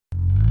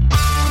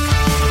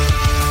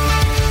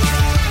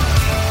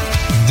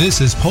This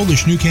is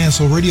Polish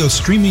Newcastle Radio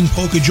streaming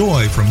Polka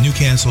Joy from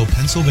Newcastle,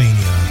 Pennsylvania.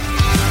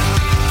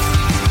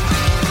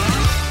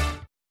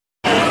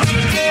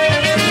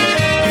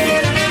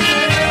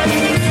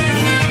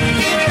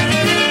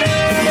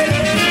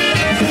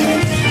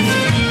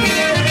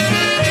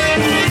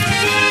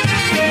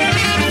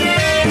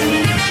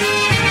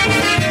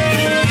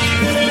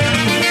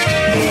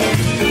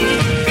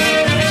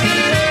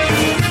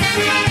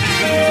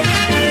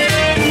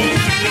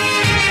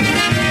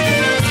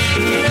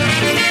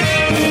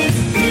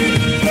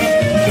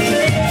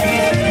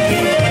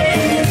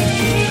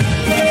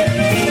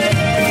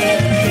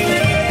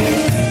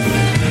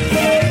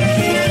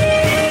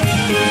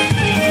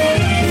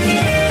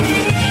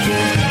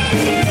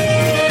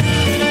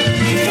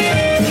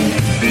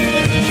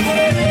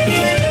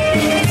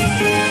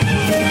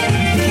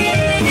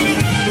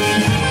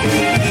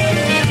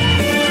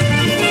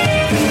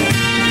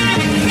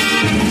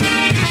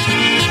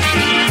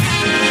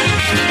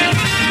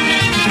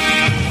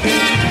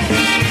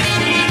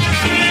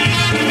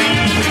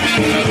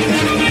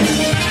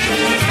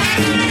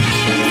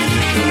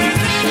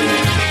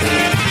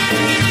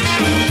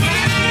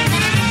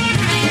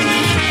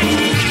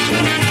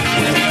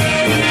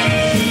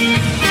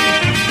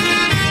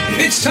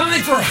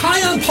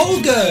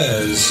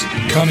 Polkas!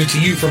 Coming to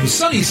you from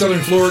sunny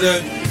southern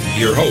Florida,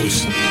 your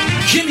host,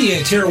 Jimmy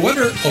and Tara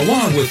Weber,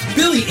 along with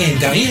Billy and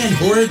Diane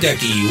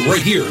Horodecki,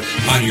 right here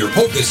on your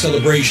Polka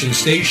celebration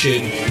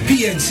station,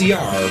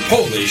 PNCR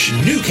Polish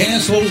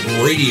Newcastle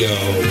Radio.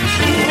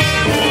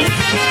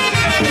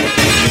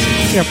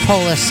 Your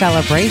Polish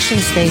celebration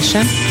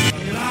station.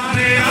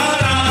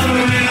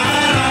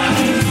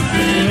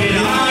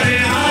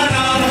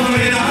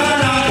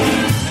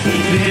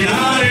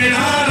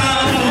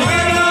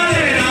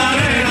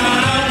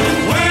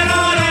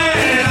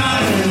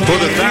 For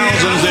the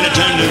thousands in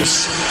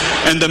attendance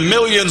and the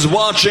millions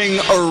watching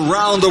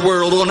around the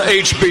world on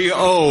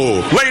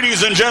HBO.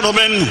 Ladies and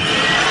gentlemen,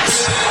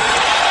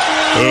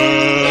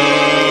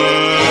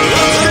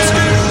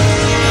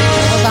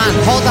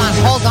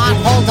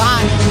 Hold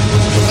on.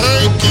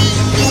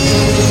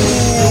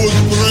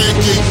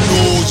 Breaking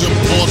news,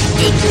 important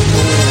news.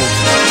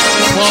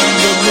 From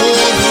the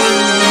northern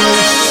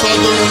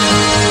southern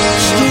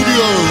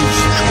studios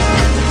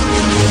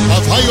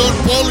of Higher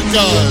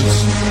Polkas.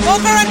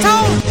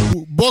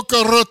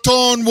 Boca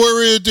Raton,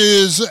 where it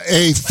is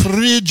a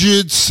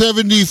frigid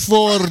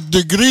 74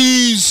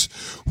 degrees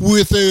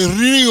with a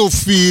real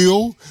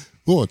feel.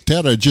 Oh,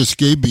 Tara just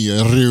gave me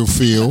a real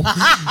feel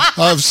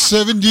of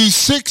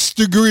 76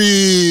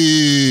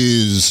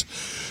 degrees.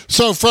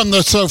 So from the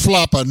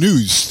Soflapa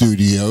News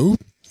Studio,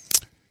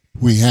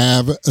 we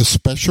have a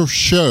special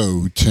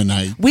show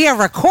tonight. We are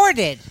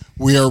recorded.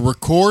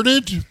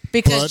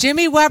 Because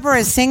Jimmy Weber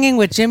is singing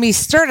with Jimmy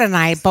Sturr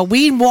tonight, but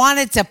we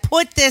wanted to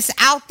put this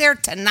out there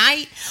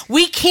tonight.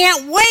 We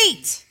can't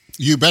wait.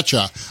 You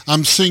betcha.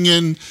 I'm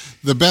singing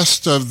the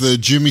best of the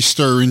Jimmy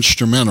Sturr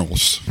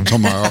instrumentals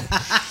tomorrow.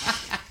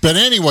 But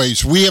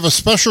anyways, we have a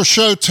special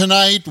show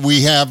tonight.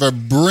 We have a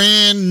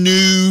brand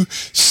new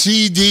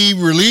CD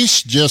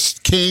release,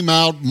 just came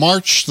out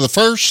March the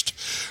 1st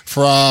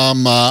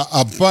from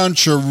a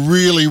bunch of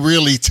really,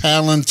 really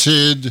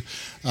talented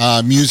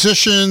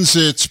musicians.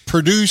 It's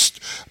produced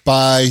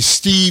by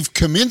Steve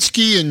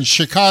Kaminsky in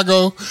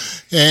Chicago,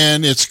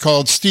 and it's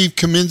called Steve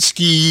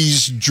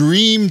Kaminsky's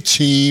Dream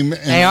Team.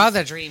 They are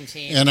the Dream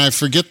Team. And I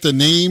forget the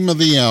name of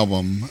the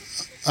album.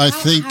 I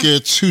think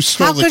it's Who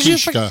Stole the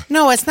Kishka.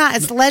 No, it's not.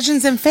 It's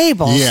Legends and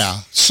Fables. Yeah.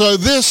 So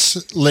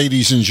this,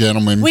 ladies and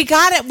gentlemen. We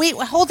got it.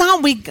 Hold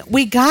on.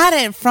 We got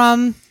it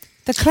from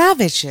the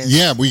Kravitzes.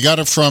 Yeah, we got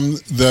it from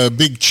the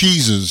Big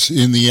Cheeses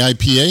in the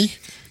IPA.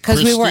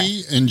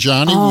 Christy and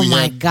Johnny. Oh,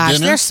 my gosh.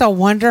 Dinner. They're so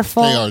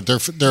wonderful. They are.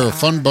 They're a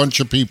fun bunch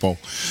of people.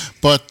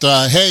 But,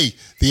 hey,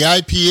 the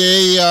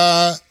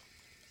IPA...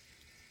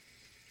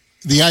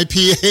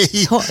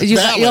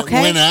 ballot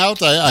went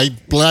out. I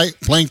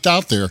blanked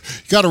out there.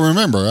 You got to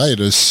remember, I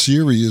had a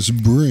serious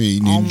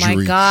brain injury. Oh,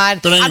 my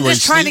God. But anyways, I'm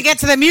just trying to get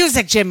to the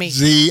music, Jimmy.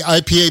 The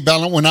IPA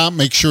ballot went out.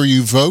 Make sure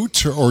you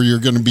vote, or you're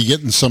going to be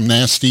getting some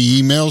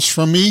nasty emails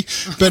from me.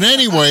 But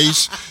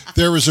anyways,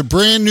 there was a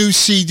brand new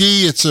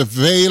CD. It's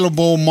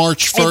available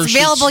March 1st. It's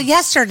available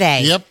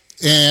yesterday. Yep.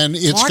 And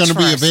it's going to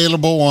be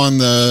available on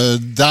the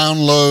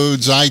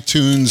downloads,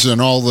 iTunes, and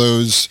all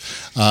those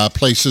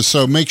places.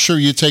 So make sure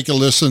you take a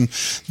listen.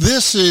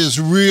 This is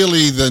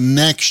really the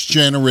next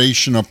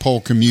generation of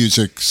polka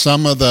music.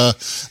 Some of the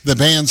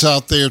bands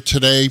out there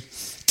today,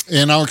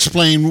 and I'll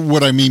explain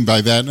what I mean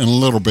by that in a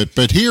little bit.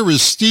 But here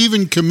is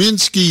Stephen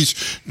Kaminsky's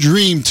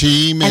Dream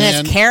Team. And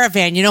it's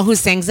Caravan. You know who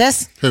sings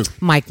this? Who?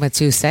 Mike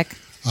Matusik.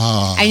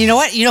 And you know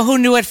what? You know who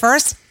knew it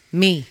first?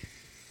 Me.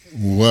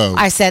 Whoa.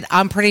 I said,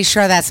 I'm pretty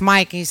sure that's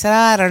Mike. And he said,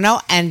 I don't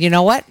know. And you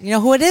know what? You know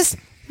who it is?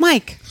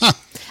 Mike. Huh.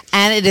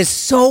 And it is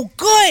so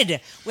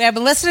good. We have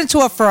been listening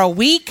to it for a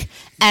week,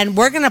 and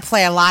we're going to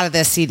play a lot of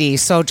this CD.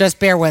 So just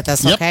bear with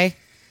us, okay?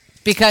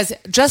 Because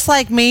just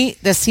like me,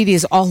 the CD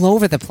is all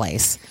over the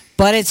place.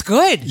 but it's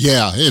good.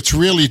 Yeah, it's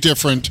really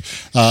different.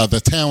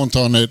 The talent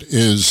on it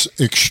is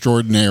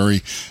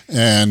extraordinary,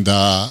 and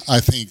I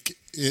think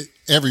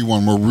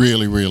everyone will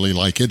really, really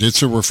like it.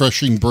 It's a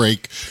refreshing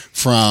break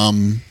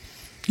from,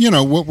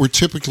 what we're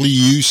typically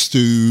used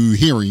to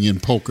hearing in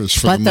polkas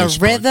for the most part. But the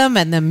rhythm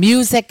and the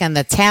music and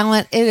the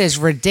talent, it is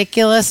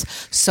ridiculous.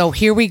 So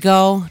here we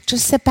go.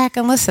 Just sit back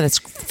and listen. It's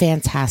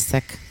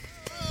fantastic.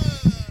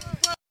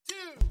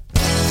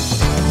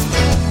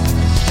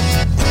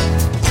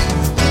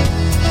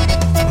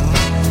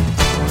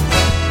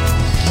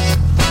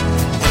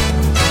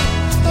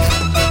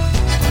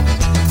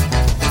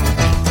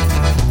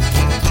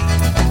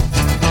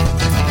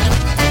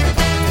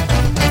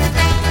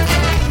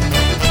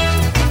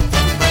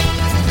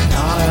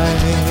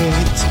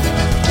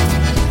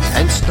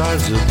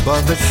 Stars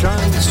above it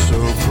shine so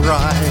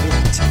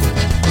bright,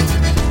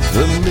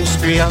 the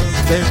mystery of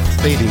their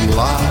fading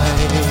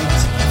light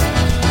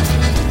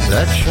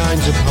that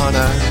shines upon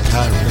our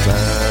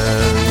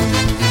caravan.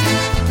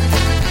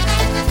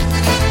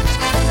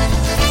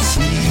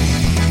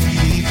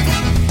 Sleep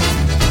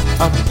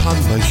upon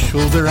my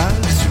shoulder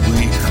as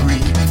we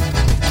creep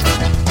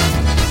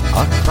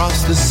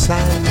across the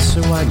sand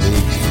so I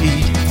may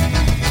keep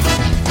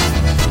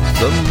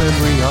the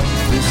memory of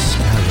this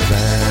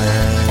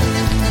caravan.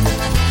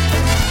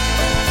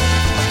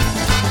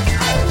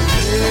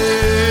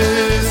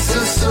 This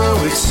is so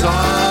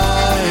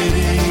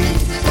exciting.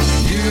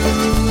 You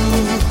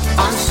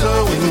are so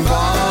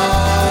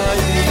inviting.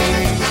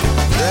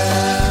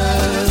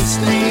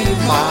 Resting in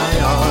my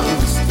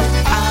arms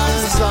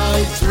as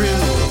I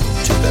thrill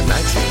to the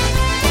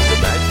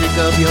magic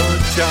of your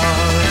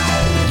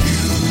charm.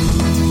 You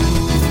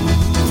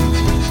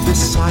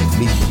beside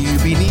me here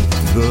beneath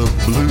the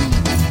blue.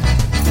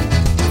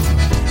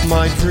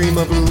 My dream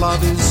of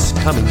love is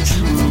coming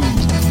true.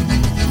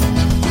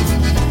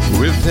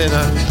 Within a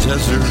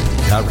desert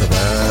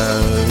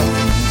caravan.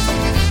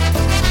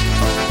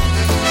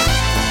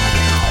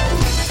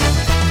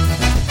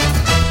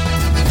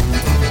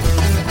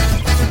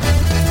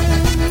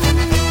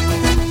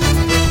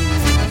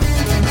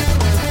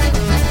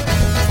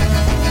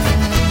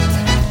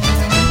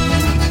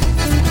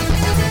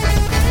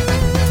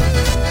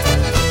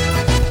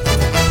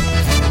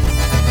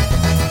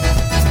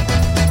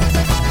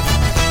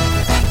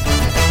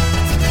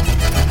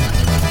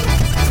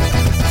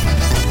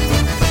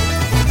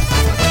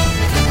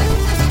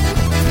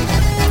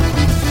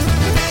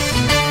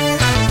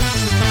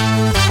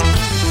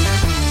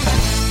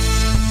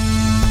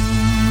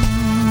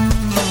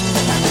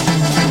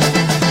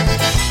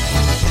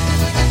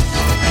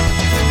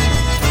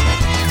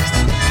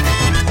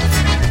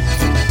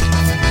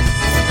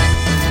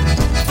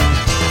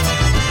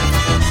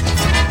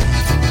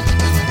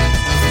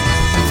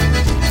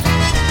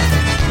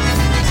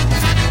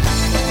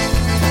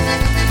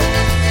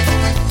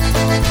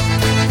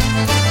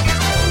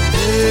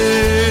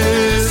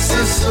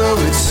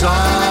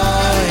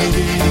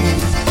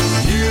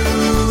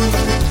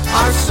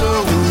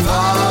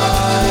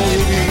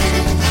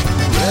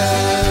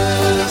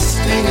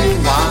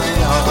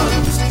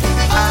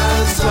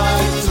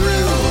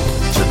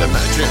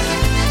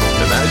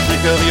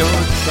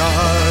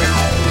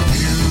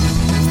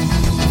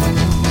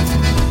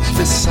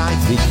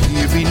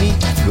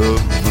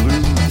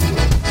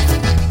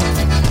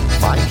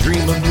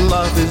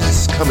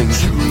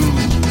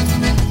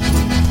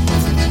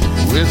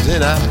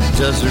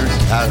 Desert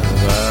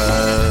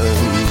caravan.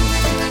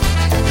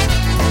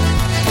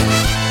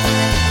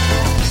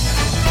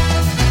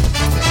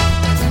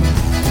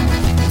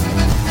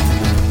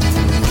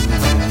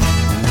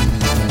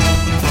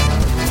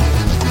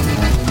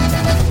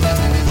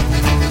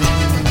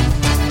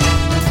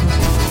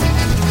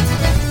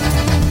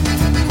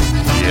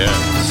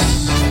 Yes,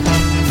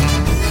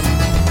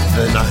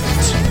 the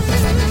night,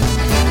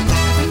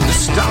 the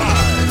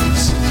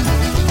stars,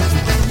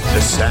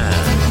 the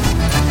sand.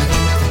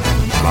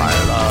 My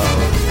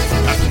love.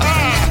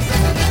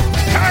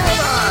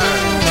 Caravan!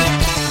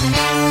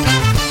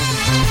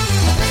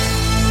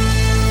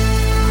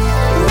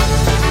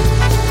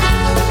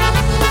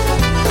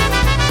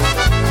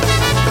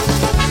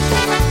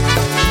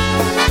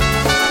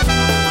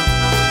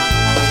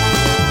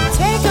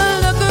 Take a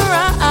look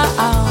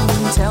around,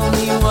 tell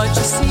me what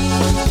you see.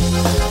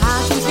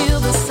 I can feel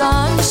the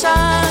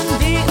sunshine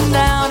beating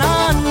down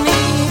on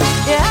me.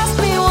 You ask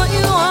me what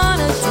you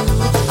wanna do,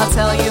 I'll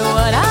tell you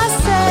what I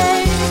say.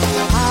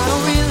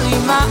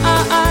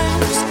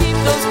 Just keep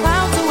those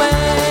clouds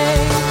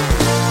away.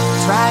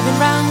 Driving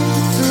round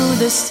through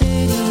the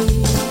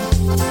city,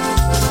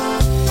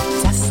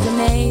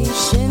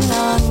 destination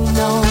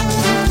unknown.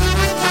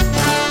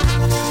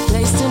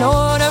 Placed an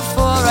order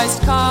for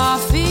iced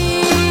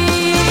coffee,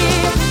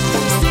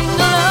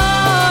 single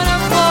order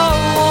for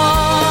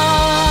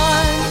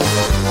one.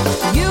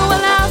 You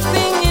were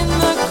laughing in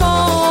the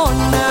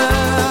corner,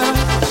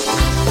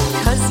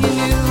 'cause you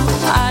knew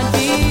I'd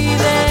be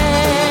there.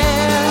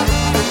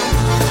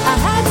 I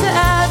had to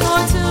add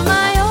more to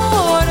my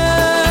order,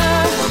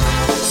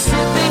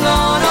 sipping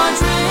on our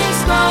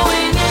drinks,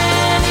 going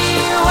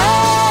anywhere.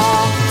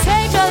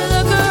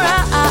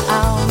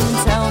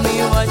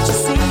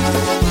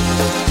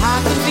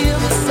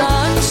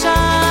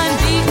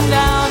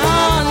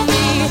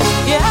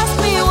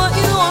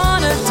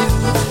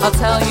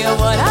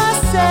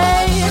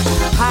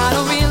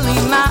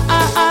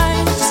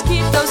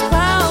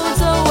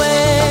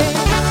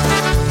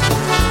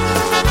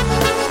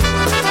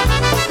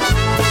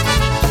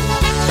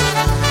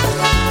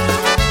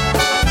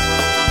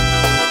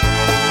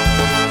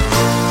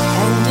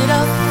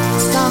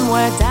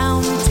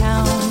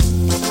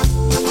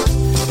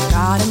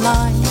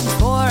 line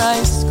for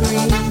ice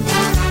cream.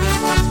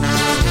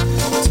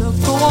 Took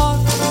a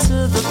walk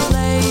to the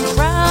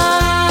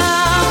playground.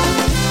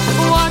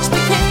 Watched the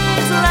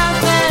kids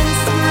laugh and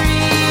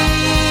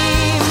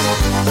scream.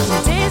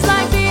 Days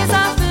like these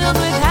are filled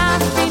with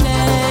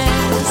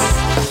happiness,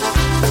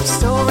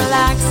 so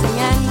relaxing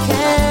and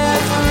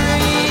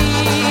carefree.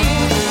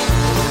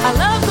 I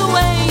love the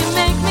way you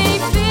make me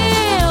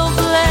feel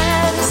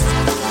blessed,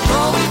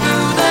 going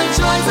through the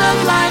joys of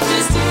life,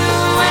 just you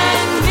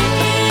and me.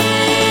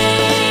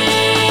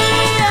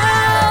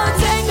 Oh,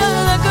 take a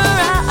look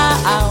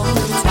around,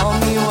 tell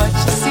me what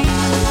you see.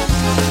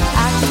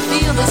 I can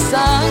feel the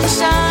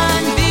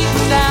sunshine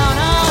beating down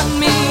on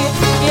me.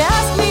 You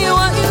ask me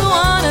what you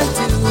wanna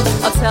do,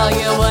 I'll tell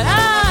you what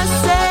I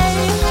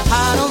say.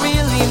 I don't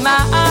really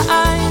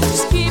mind,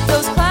 just keep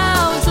those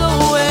clouds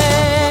away.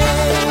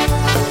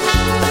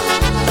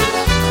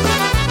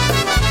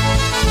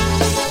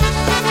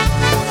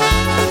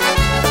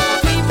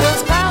 Keep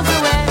those clouds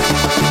away.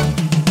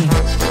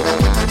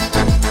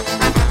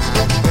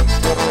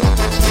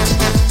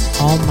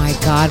 Oh my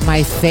God,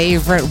 my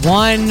favorite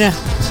one.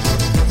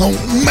 Oh,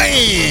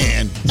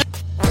 man.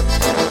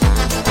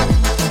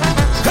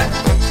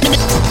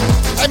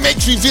 That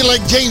makes me feel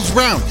like James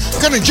Brown.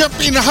 Gonna jump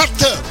in a hot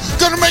tub.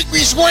 Gonna make me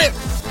sweat.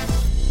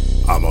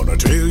 I'm gonna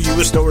tell you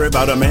a story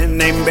about a man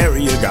named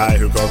Barry, a guy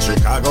who called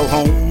Chicago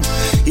home.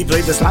 He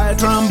played the slide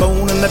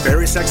trombone and the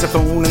Barry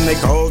saxophone, and they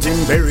called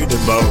him Barry the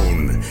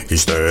Bone. He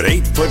stood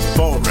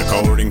 8'4",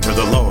 according to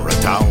the Laura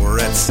Tower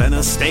at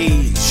center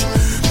stage.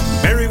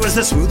 Barry was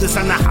the smoothest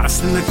and the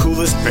hottest and the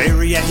coolest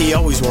Barry, yeah, he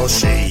always wore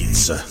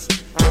shades.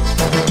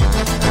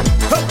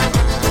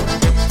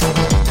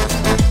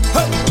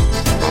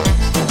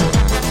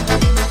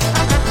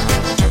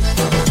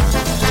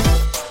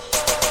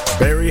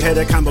 Barry had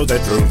a combo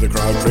that drove the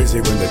crowd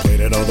crazy when they played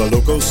at all the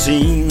local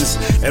scenes.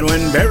 And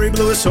when Barry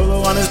blew a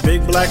solo on his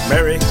big black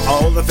Barry,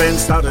 all the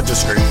fans started to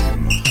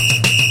scream.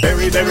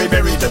 Barry, Barry,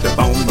 Barry did the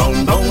bone,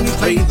 bone, bone. He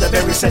played the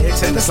Barry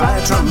sax and the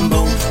slide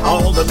trombone.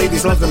 All the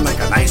ladies loved him like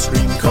an ice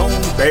cream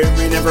cone.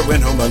 Barry never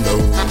went home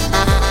alone.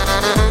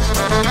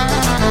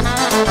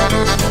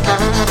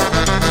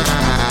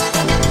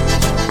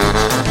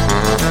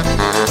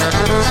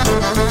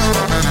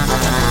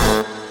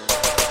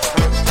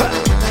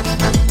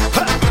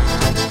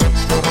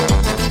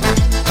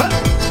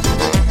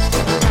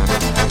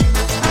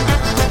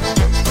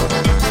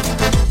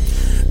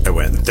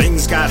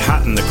 Got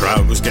hot and the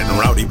crowd was getting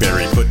rowdy.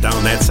 Barry put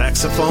down that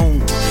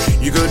saxophone.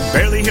 You could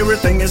barely hear a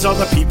thing as all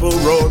the people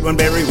roared when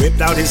Barry whipped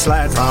out his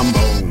slide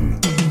trombone.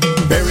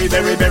 Barry,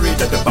 Barry, Barry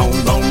did the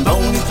bone, bone,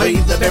 bone. He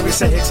played the Barry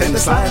sax and the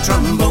slide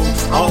trombone.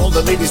 All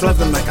the ladies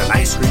loved him like an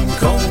ice cream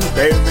cone.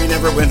 Barry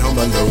never went home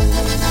alone.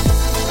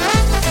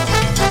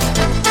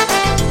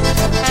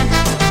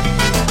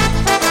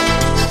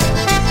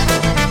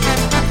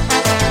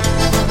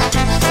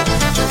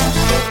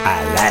 I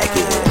like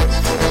it.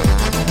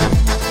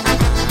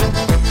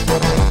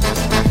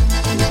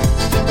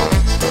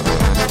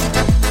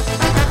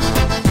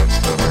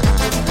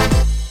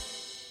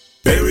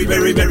 Barry,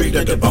 Barry, Barry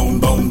did the bone,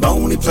 bone,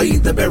 bone. He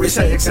played the Barry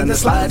sax and the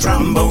slide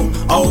trombone.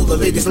 All the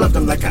ladies loved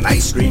him like an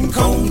ice cream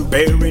cone.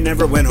 Barry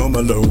never went home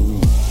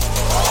alone.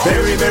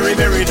 Barry, Barry,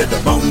 Barry did the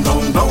bone,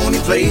 bone, bone. He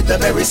played the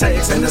Barry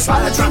sax and the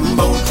slide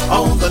trombone.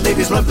 All the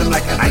ladies loved him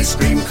like an ice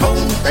cream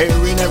cone.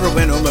 Barry never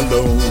went home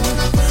alone.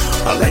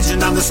 A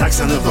legend on the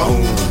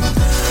saxophone.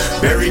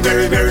 Barry,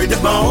 Barry, Barry the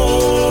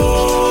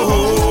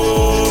bone.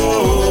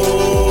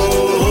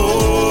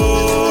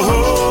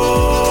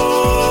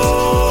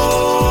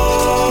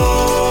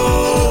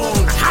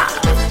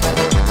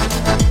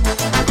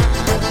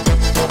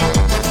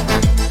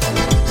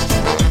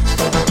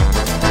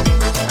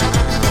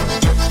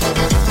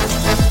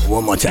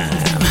 One more time.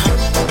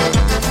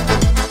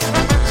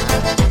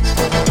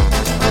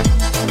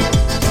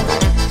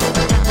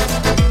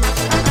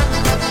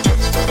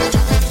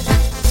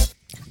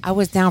 I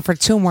was down for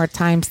 2 more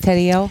times,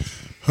 Teddy-O.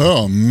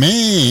 Oh,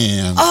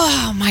 man.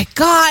 Oh, my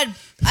God.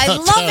 I I'll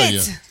love tell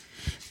it. you.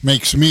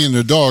 Makes me and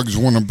the dogs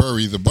want to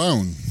bury the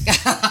bone.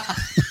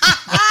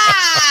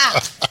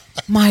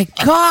 My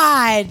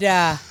God.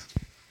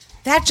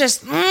 That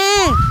just,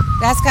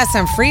 that's got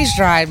some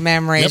freeze-dried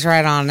memories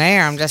right on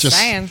there. I'm just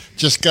saying.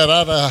 Just got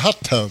out of a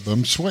hot tub.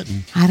 I'm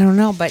sweating. I don't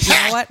know, but you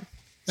know what?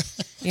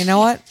 You know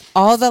what?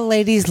 All the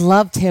ladies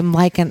loved him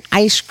like an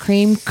ice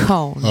cream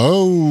cone.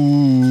 Oh,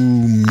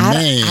 man.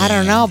 I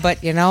don't know,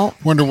 but you know.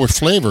 Wonder what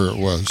flavor it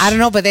was. I don't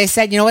know, but they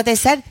said, you know what they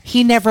said?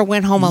 He never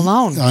went home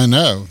alone. I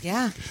know.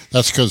 Yeah.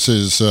 That's because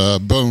his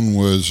bone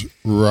was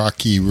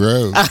Rocky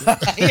Road.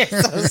 You're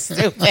so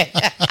stupid.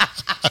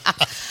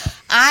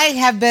 I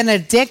have been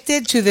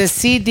addicted to the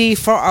CD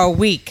for a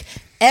week.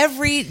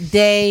 Every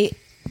day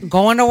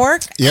going to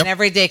work and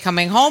every day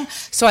coming home.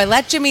 So I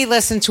let Jimmy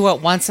listen to it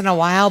once in a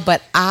while,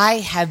 but I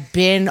have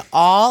been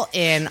all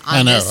in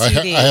on the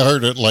CD. I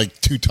heard it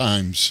like 2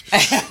 times.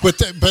 but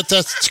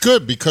that's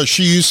good because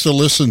she used to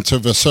listen to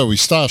Vesoe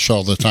Stash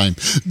all the time.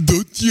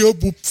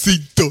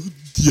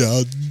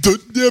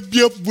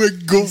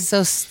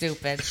 So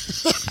stupid.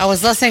 I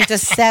was listening to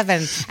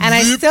 7, and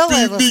I still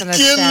listen to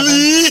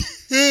 7.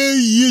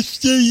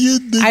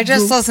 I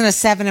just listen to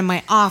 7 in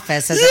my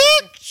office. You're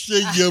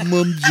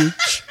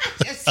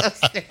so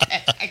stupid.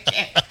 I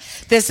can't.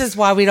 This is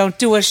why we don't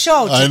do a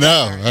show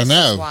together. I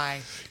know.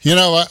 Why? You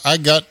know, I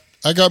got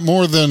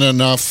more than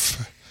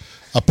enough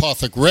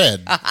Apothic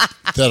Red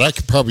that I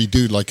could probably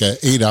do like an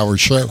 8-hour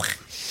show.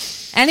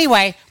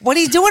 Anyway, what are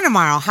you doing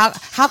tomorrow?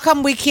 How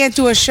come we can't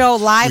do a show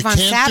live on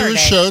Saturday? We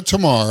can't do a show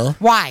tomorrow.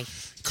 Why?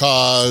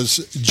 Because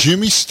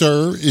Jimmy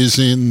Sturr is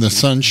in the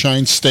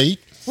Sunshine State.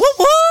 Whoop,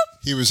 whoop.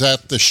 He was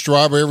at the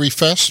Strawberry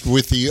Fest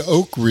with the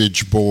Oak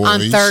Ridge Boys.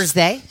 On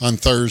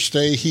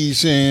Thursday.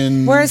 He's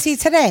in... Where is he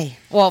today?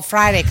 Well,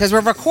 Friday, because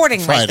we're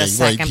recording right this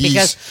second. Right.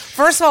 Because,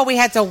 first of all, we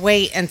had to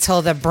wait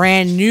until the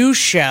brand new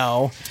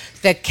show,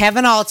 the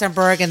Kevin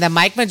Altenberg and the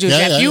Mike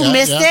Majucha. If you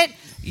missed it,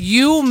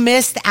 you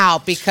missed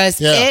out because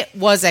it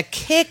was a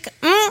kick.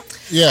 I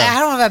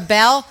don't have a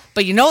bell,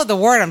 but you know the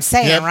word I'm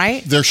saying,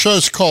 right? Their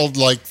show's called,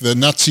 like, the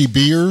Nutsy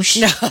Beers.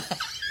 No.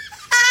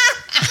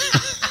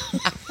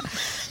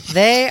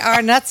 They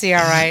are nutsy,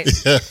 all right.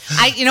 Yeah.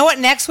 You know what?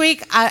 Next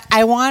week,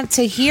 I want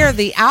to hear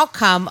the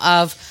outcome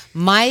of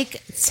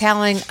Mike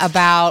telling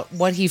about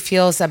what he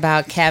feels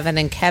about Kevin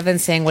and Kevin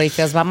saying what he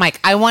feels about Mike.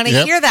 I want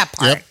to hear that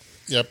part.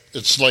 Yep.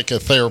 It's like a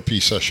therapy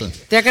session.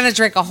 They're going to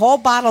drink a whole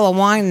bottle of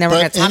wine and then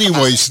we're going to talk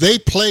about it. They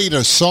played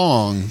a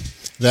song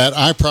that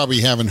I probably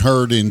haven't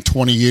heard in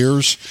 20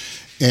 years.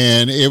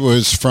 And it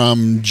was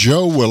from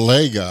Joe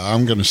Wallega,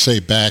 I'm going to say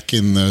back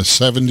in the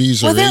 70s or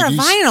 80s. Well, they're a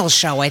vinyl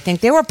show, I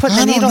think. They were putting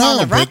the needle on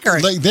the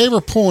record. They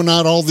were pulling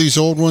out all these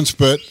old ones,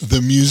 but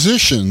the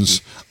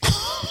musicians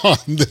on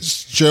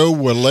this Joe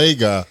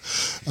Wallega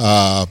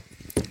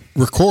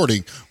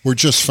recording were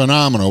just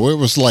phenomenal. It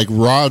was like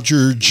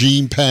Roger,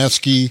 Gene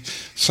Paskey,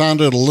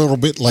 sounded a little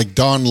bit like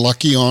Don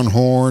Lucky on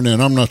horn,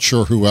 and I'm not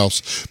sure who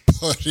else,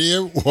 but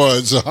it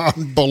was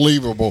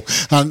unbelievable.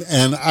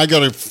 And I got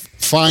to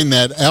find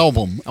that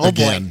album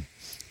again. Boy.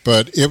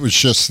 But it was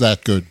just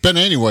that good. But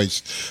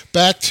anyways,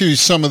 back to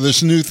some of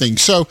this new thing.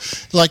 So,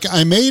 like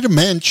I made a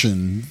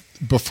mention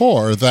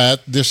before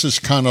that this is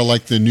kind of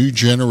like the new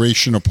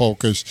generation of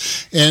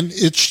polkas, and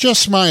it's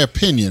just my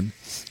opinion.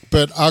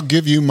 But I'll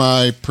give you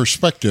my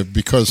perspective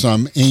because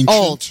I'm ancient.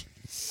 Old.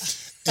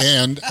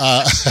 And,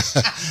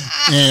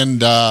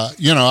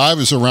 you know, I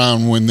was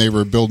around when they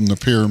were building the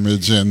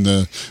pyramids and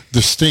the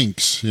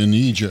Sphinx in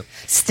Egypt.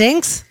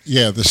 Sphinx?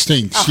 Yeah, the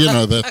Sphinx. You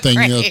know, that thing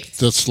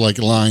that's like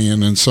a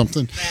lion and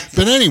something.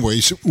 But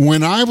anyways,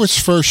 when I was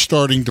first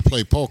starting to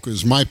play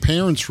polkas, my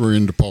parents were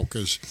into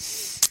polkas.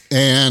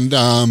 And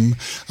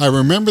I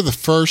remember the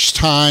first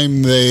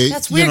time they...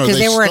 That's weird because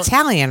they were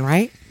Italian,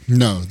 right?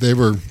 No, they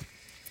were...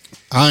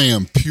 I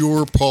am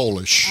pure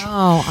Polish.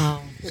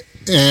 Oh.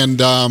 And,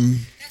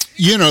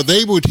 you know,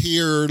 they would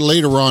hear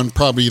later on,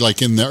 probably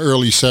like in the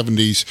early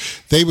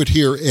 70s, they would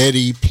hear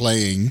Eddie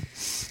playing.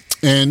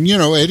 And, you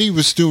know, Eddie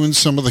was doing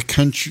some of the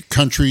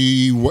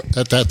country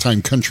at that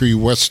time, country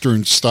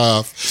western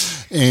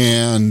stuff,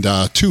 and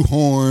two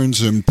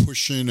horns and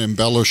pushing and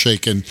bellow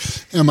shaking.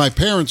 And my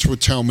parents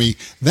would tell me,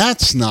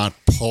 that's not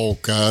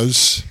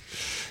polkas.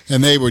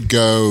 And they would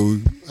go,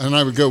 and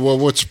I would go, well,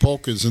 what's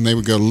polkas? And they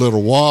would go,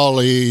 Little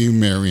Wally,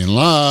 Marion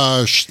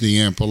Lush, the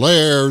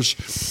Ampolaires.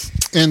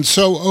 And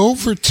so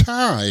over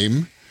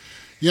time,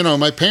 you know,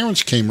 my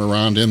parents came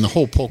around and the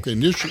whole polka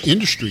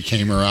industry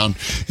came around.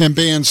 And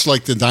bands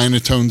like the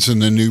Dynatones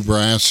and the New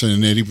Brass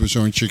and Eddie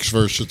Blazonczyk's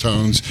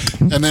Versatones.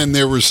 And then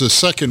there was a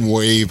second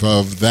wave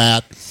of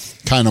that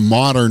kind of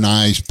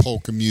modernized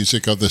polka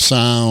music of the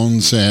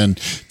Sounds and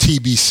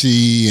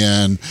TBC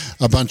and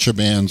a bunch of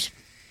bands.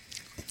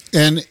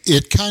 And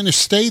it kind of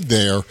stayed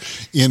there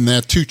in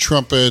that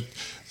two-trumpet,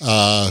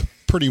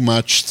 pretty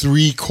much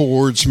 3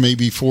 chords,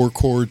 maybe 4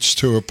 chords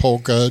to a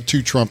polka,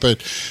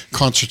 2-trumpet,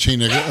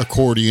 concertina,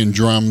 accordion,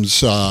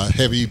 drums,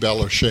 heavy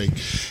bellow shake.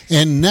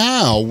 And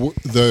now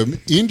the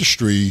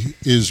industry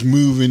is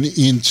moving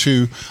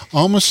into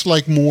almost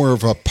like more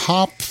of a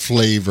pop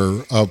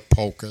flavor of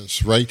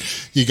polkas, right?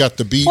 You got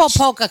the beats. Well,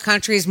 polka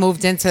country's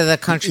moved into the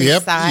country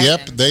side.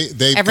 Yep.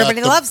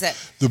 Everybody loves it.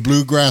 The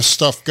bluegrass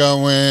stuff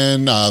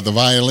going, the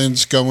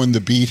violins going. The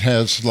beat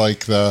has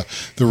like the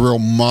real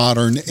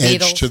modern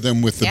edge to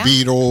them with the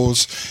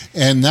Beatles.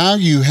 And now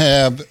you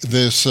have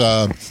this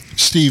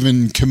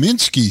Stephen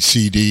Kaminsky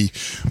CD,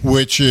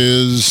 which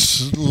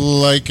is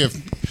like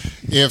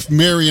if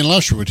Marion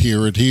Lush would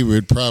hear it, he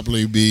would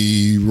probably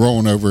be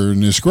rolling over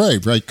in his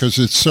grave, right? Because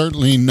it's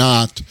certainly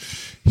not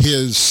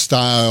his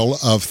style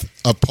of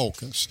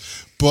polkas.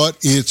 But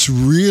it's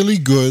really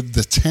good.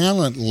 The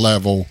talent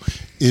level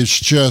is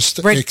just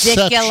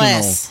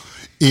ridiculous. Exceptional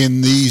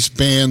in these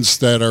bands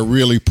that are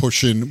really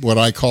pushing what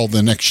I call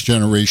the next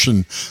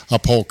generation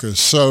of polkas.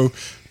 So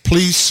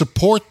please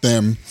support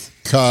them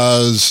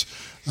because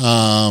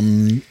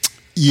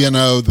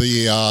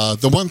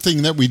the one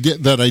thing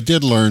that I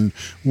did learn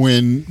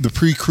when the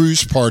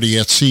pre-cruise party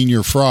at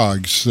Senior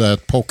Frogs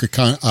that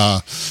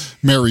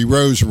Mary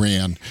Rose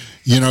ran,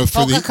 for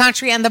Polka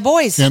Country and the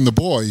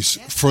boys.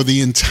 For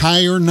the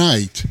entire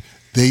night,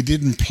 they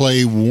didn't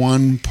play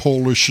one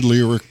Polish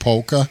lyric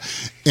polka,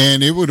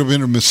 and it would have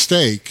been a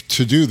mistake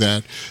to do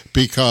that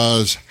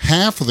because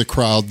half of the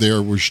crowd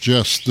there was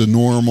just the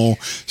normal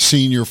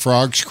Senior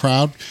Frogs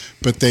crowd,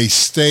 but they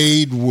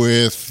stayed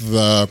with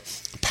the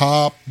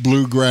pop,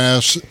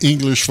 bluegrass,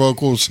 English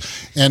vocals,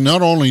 and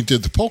not only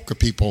did the polka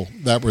people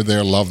that were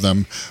there love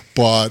them,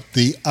 but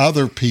the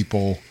other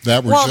people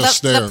that were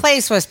just there. The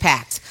place was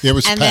packed. It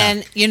was packed.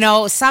 And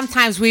then,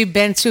 sometimes we've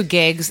been to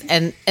gigs,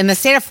 and the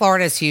state of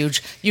Florida is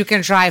huge. You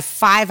can drive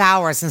 5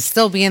 hours and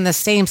still be in the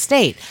same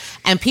state.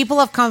 And people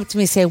have come to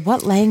me and say,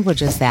 what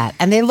language is that?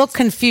 And they look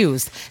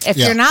confused. If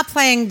you're not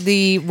playing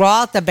the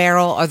raw at the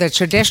barrel or the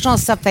traditional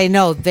stuff they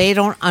know, they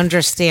don't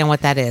understand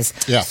what that is.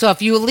 Yeah. So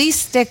if you at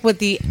least stick with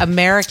the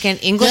American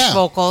English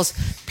vocals,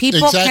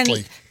 people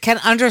can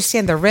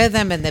understand the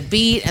rhythm and the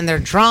beat, and they're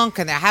drunk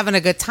and they're having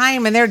a good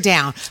time and they're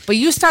down. But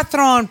you start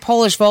throwing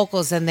Polish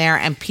vocals in there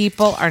and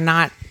people are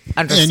not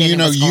understanding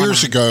what's going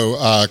years on.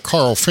 ago,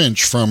 Carl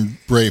Finch from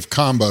Brave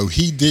Combo,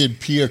 he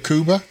did Pia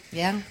Cuba.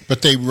 Yeah.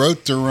 But they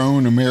wrote their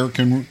own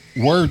American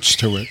words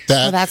to it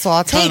that's all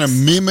it kind of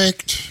takes.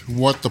 mimicked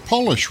what the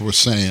Polish was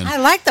saying. I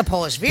like the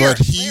Polish But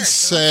he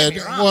said,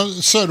 well,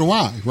 so do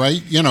I,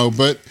 right?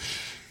 But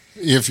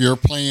if you're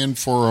playing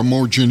for a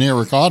more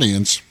generic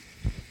audience,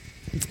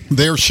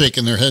 they're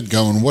shaking their head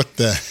going, what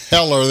the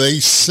hell are they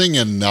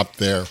singing up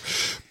there?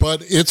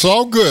 But it's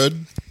all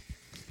good.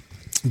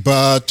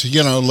 But,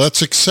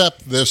 let's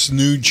accept this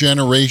new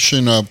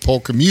generation of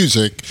polka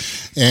music,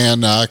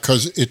 and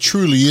because it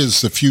truly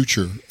is the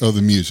future of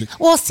the music.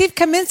 Well, Steve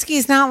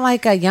Kaminsky's not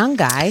like a young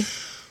guy.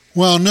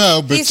 Well,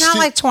 no, but he's not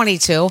like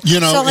 22.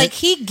 So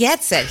he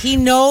gets it. He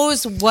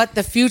knows what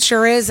the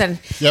future is, and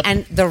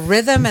the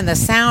rhythm and the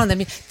sound.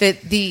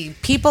 The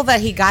people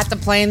that he got to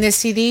play in this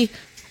CD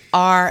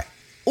are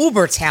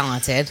uber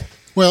talented.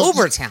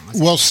 Uber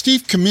talented. Well,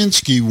 Steve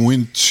Kaminsky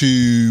went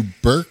to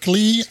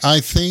Berkeley, I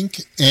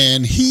think,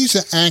 and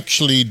he's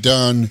actually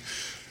done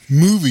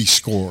movie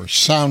scores,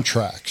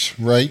 soundtracks,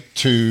 right,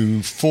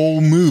 to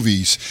full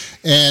movies.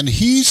 And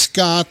he's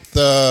got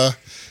the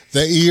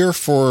ear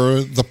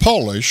for the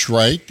Polish,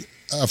 right,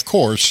 of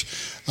course.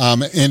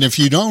 And if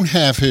you don't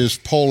have his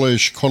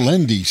Polish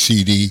Kolendy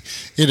CD,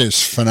 it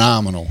is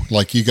phenomenal.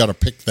 Like, you got to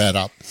pick that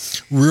up.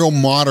 Real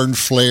modern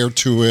flair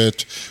to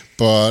it.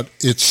 But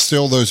it's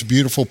still those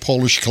beautiful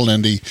Polish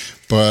Kolendy,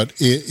 but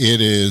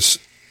it is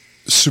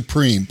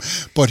supreme.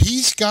 But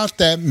he's got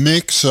that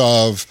mix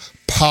of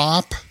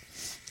pop,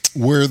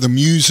 where the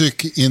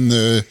music in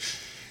the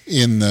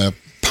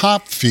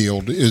pop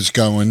field is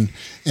going,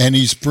 and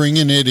he's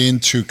bringing it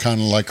into kind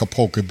of like a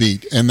polka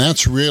beat. And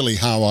that's really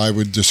how I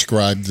would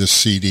describe this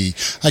CD.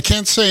 I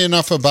can't say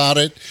enough about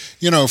it.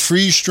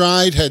 Freeze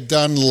Dried had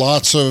done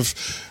lots of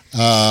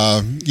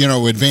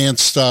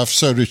advanced stuff.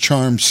 So do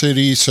Charm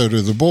City, so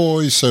do the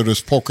Boys, so does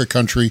Polka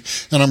Country,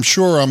 and I'm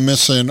sure I'm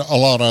missing a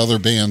lot of other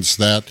bands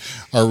that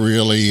are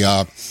really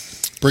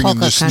bringing Polka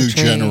this Country. new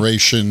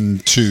generation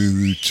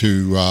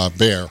to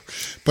bear.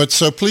 But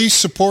so please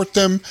support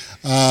them.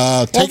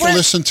 Take a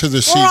listen to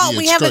the CD.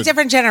 We have a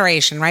different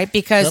generation, right?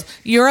 Because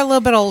you're a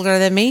little bit older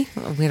than me.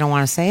 We don't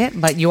want to say it,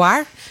 but you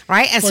are.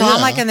 Right? And so I'm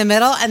like in the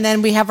middle, and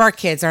then we have our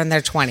kids are in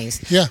their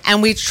 20s. Yeah.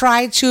 And we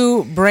try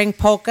to bring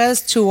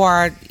polkas to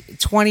our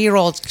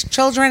 20-year-old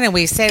children, and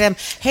we say to them,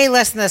 hey,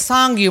 listen to the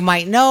song, you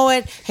might know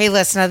it. Hey,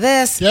 listen to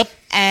this. Yep.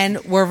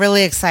 And we're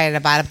really excited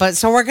about it. But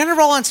so we're going to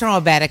roll into an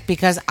oberek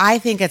because I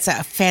think it's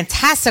a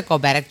fantastic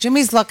oberek.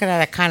 Jimmy's looking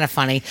at it kind of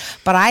funny,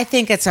 but I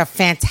think it's a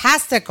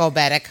fantastic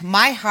oberek.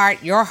 My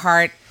heart, your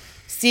heart,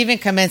 Stephen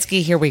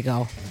Kaminsky, here we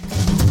go.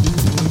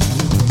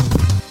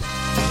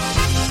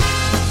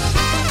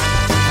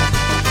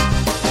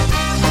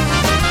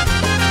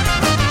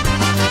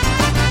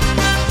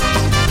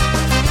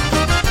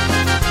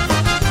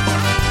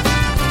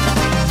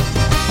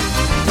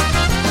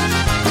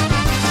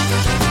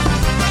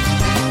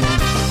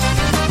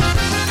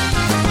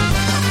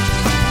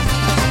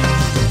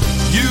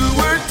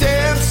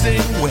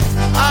 When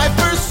I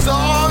first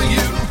saw you,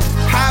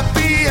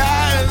 happy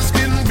as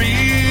can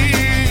be.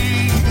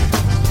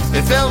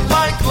 It felt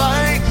like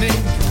lightning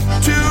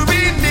to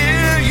be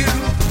near you.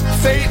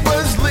 Fate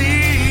was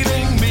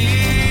leading me.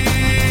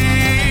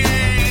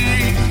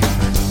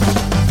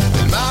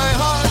 And my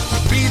heart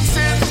beats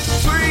in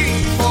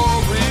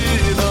 3/4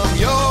 rhythm.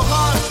 Your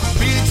heart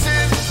beats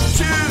in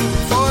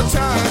 2/4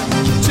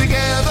 time.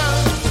 Together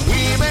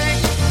we make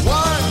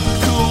one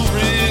cool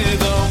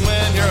rhythm.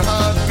 When your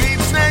heart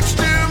beats next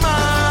to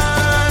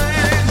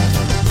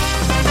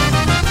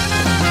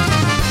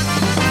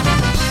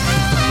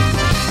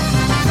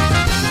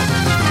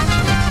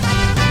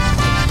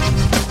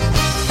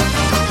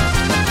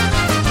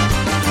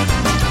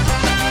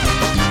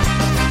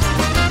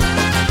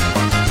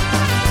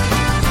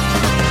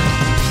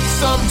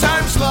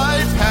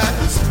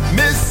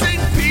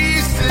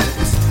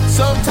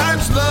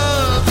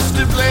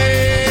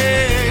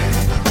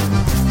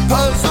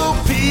Puzzle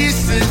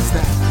pieces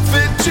that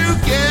fit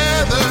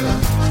together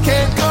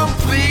can't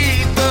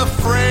complete the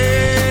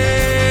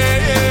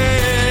frame.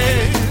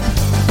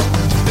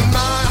 And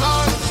my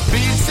heart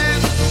beats in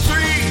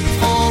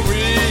 3/4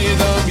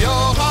 rhythm.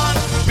 Your heart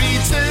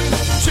beats in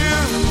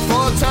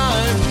 2/4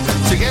 time.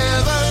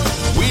 Together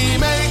we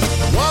make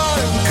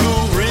one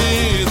cool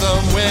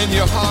rhythm. When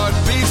your heart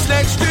beats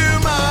next to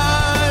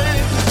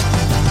mine,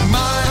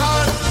 my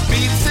heart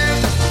beats in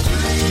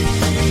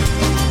 3.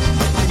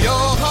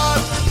 Your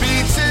heart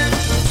beats in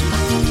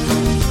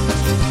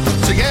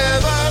 2.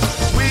 Together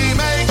we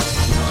make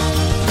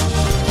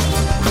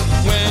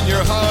when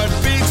your heart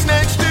beats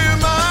next to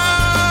mine.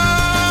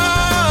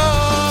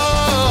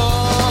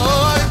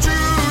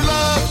 True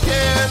love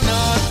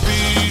cannot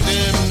be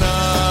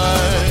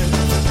denied.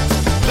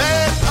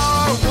 Let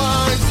our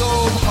wise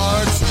old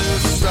hearts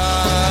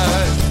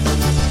decide.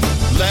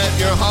 Let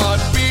your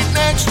heart beat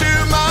next to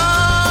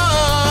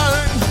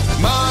mine.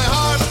 My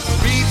heart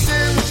beats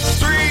in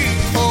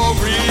 3/4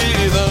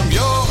 rhythm.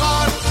 Your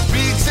heart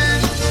beats in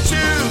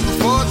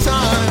 2/4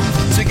 time.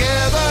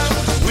 Together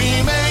we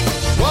make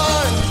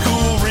one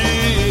cool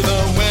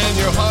rhythm. When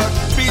your heart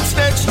beats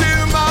next to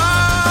mine.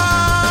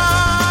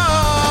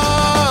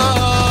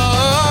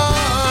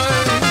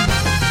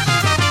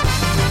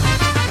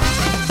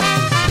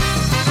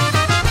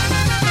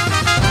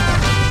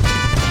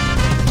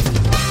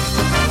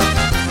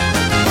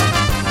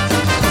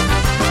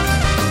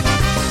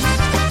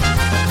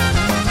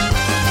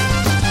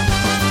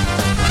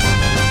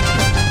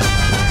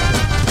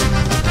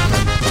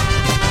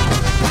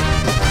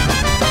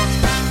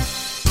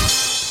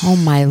 Oh,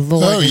 my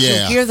Lord. Oh, Did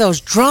yeah. you hear those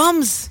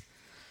drums?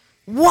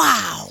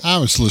 Wow. I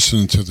was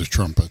listening to the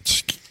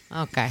trumpets,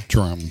 Okay.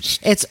 drums.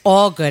 It's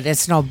all good.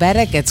 It's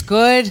Nobetic. It's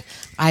good.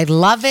 I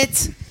love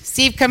it.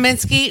 Steve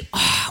Kaminsky,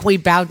 we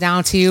bow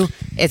down to you.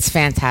 It's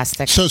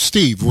fantastic. So,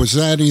 Steve, was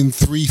that in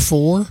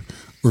 3/4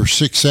 or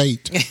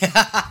 6/8?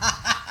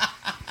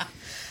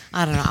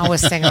 I don't know. I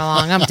was singing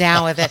along. I'm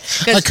down with it.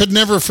 'Cause I could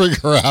never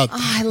figure out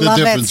I the love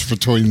it. difference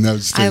between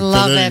those two. I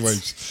love but it.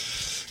 anyways,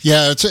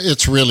 yeah,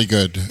 it's really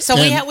good. So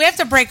And- we have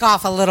to break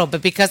off a little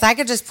bit because I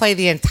could just play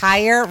the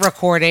entire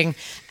recording,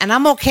 and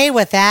I'm okay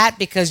with that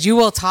because you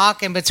will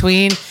talk in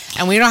between,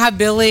 and we don't have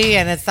Billy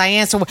and it's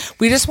Diane. So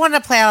we just wanted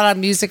to play a lot of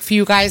music for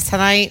you guys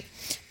tonight,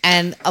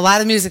 and a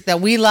lot of music that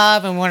we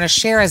love and want to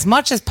share as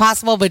much as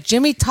possible. But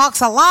Jimmy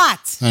talks a lot.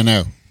 I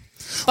know.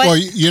 But-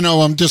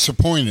 Well, I'm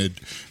disappointed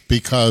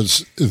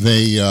because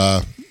they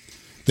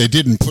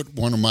didn't put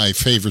one of my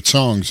favorite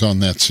songs on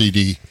that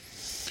CD.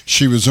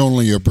 She was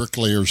only a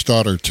bricklayer's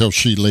daughter till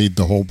she laid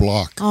the whole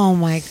block. Oh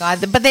my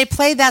God! But they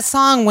played that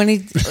song when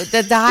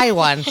the high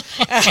one.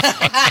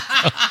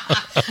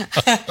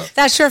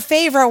 That's your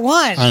favorite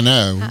one. I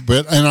know,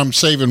 and I'm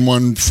saving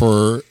one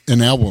for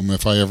an album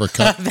if I ever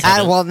cut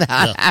That it. will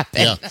not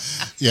happen.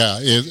 Yeah.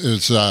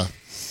 It's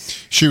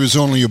she was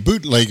only a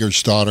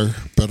bootlegger's daughter,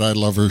 but I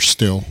love her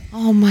still.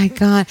 Oh my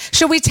God!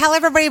 Should we tell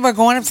everybody we're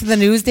going up to the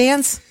news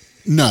dance?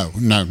 No.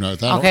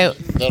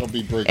 That'll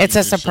be breaking It's a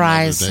news another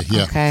surprise. day.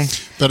 Yeah. Okay.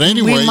 But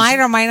anyway, We might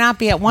or might not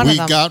be at one of we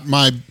them. got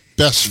my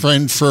best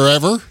friend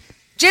forever.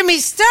 Jimmy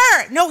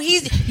Stir. No,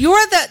 you're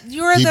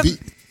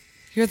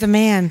the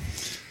man.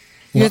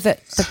 You're What?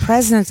 the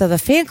president of the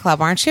fan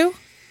club, aren't you?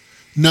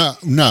 No,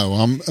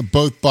 I'm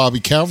both Bobby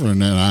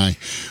Calvin and I.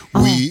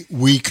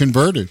 We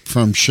converted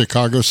from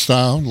Chicago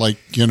style,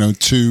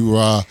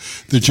 to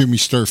the Jimmy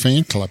Stir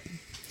fan club.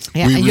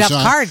 Yeah, We and you have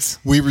resigned- cards.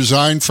 We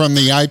resigned from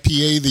the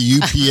IPA, the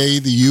UPA,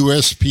 the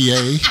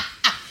USPA.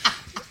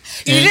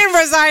 You didn't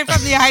resign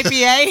from the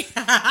IPA.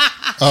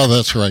 Oh,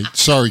 that's right.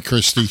 Sorry,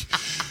 Christy.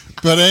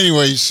 But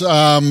anyways,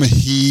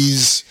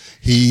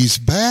 he's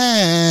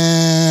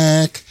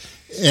back,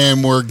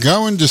 and we're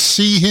going to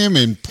see him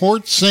in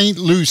Port St.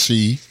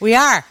 Lucie. We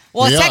are.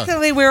 Well, We are.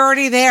 technically, we're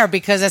already there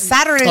because it's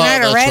Saturday night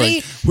that's already.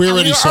 right. We and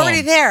already we were saw already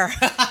him. there.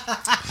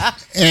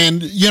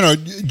 And,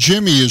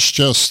 Jimmy is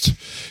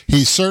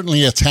he's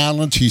certainly a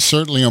talent. He's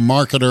certainly a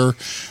marketer,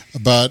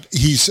 but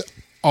he's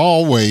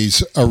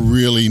always a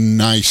really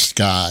nice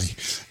guy.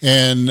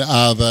 And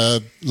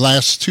the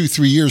last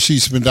 2-3 years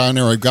he's been down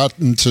there, I've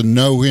gotten to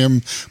know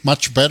him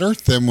much better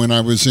than when I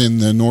was in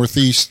the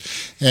Northeast.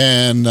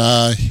 And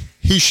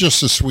he's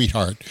just a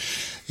sweetheart.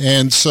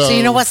 And so So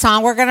you know what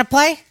song we're going to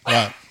play?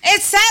 What?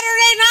 It's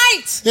Saturday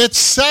night. It's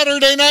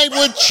Saturday night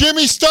with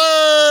Jimmy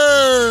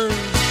Stir.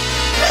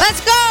 Let's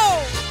go.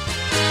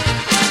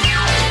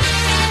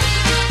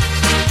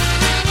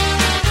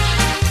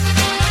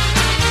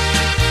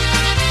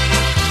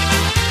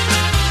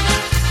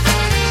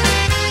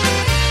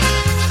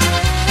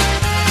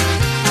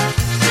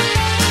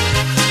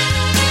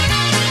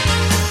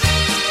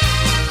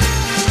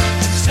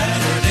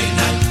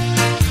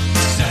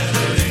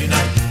 Saturday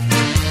night,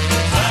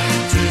 time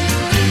to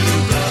do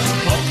the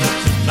polka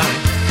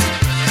tonight.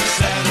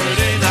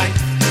 Saturday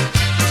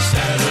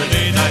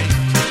night,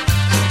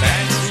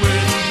 dance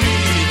with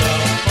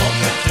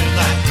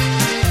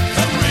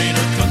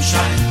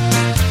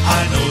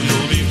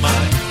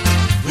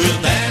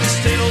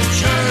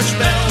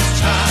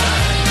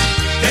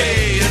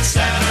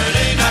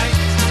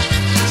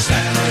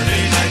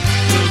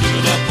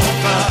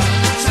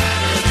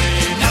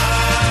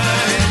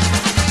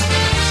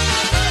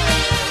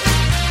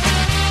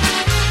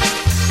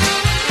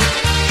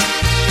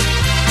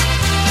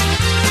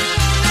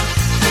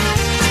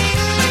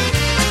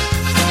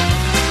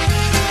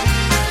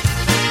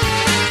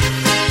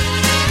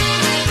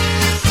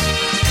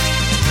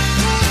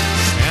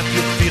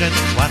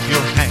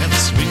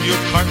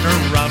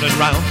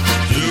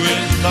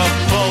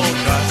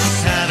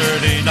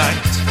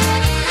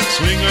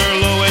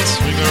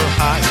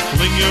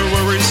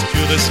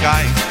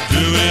sky,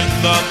 doing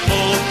the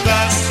polka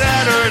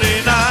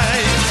Saturday night.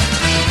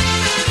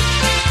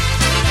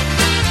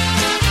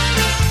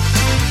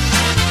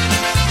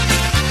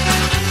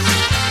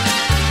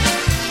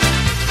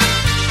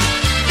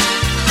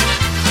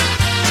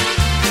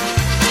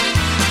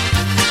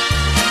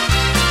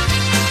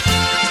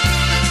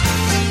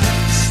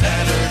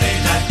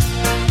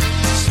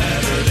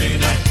 Saturday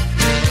night,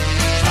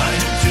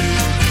 time to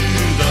do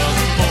the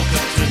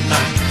polka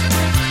tonight.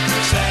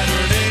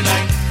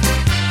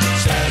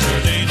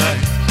 Saturday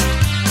night,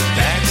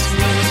 dance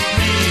with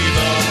me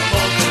the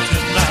polka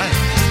tonight.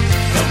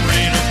 Come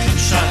rain or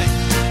come shine,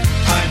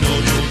 I know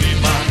you'll be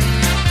mine.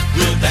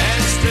 We'll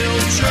dance till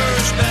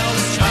church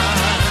bells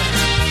chime.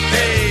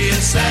 Hey,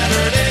 it's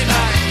Saturday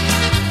night,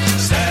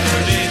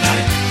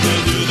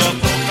 we'll do the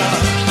polka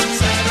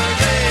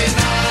Saturday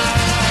night.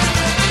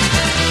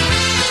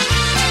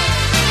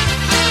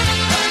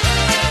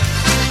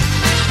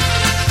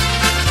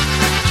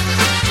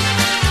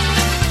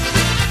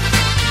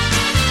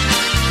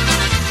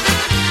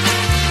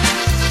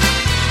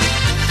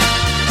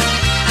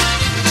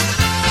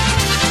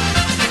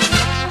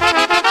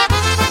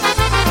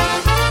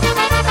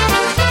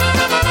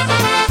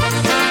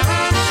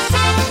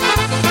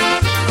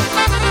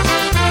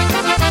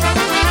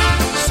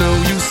 So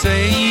you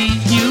say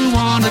you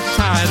want to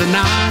tie the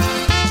knot,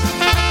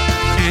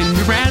 and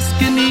you're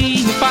asking me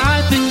if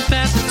I think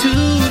that the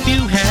two of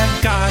you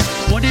have got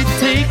what it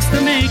takes to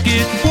make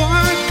it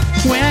work.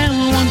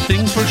 Well, one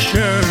thing's for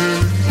sure,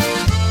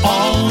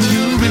 all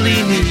you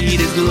really need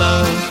is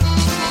love.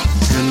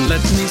 And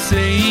let me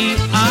say,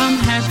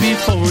 I'm happy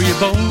for you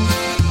both.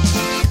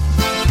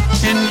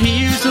 And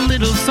here's a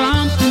little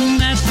something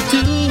that the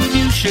two of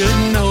you should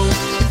know.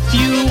 If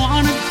you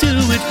want to do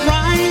it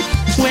right,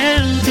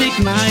 well, take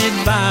my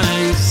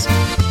advice.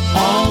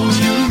 All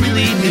you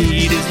really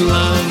need is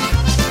love.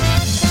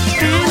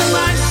 And a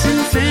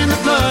license and a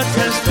blood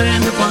test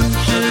and a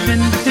bunch of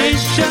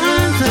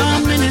invitations, a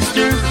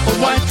minister, a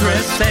white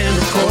dress, and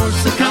of course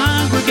a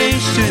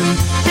congregation,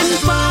 and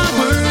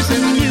flowers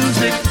and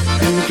music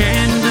and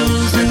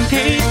candles and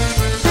cake,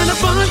 and a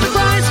bunch of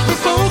rice for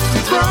folks to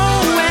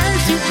throw as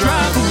you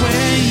drive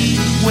away.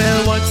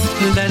 Well, what's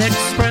that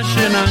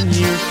expression on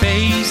your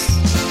face?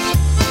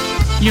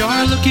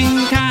 You're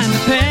looking kind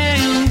of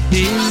pale.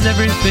 Is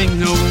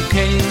everything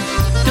okay?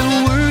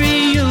 Don't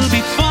worry, you'll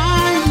be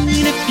fine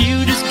if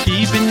you just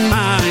keep in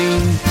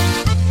mind,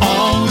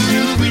 all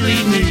you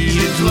really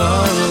need is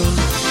love.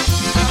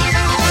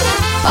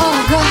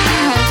 Oh,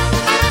 God.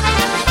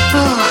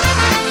 Oh.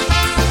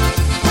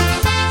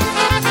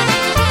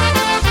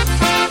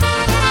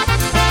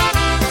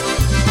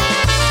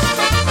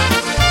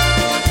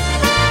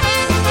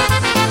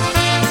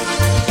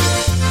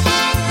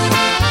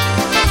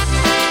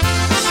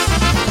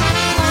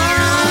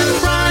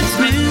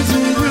 Bridesmaids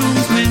and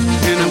groomsmen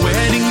and a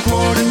wedding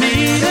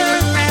coordinator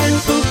and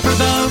food for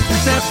the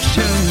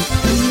reception.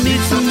 You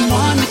need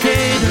someone to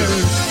cater.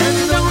 And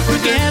don't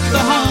forget the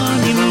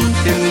honeymoon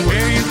and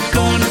where you're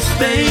gonna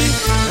stay.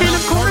 And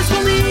of course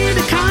we'll need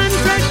a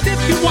contract if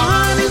you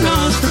want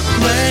us to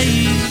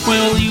play.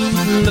 Well, you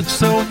look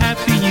so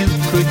happy you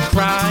could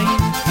cry,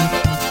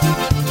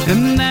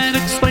 and that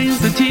explains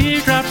the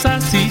teardrops I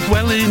see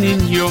welling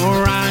in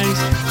your eyes.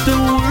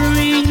 Don't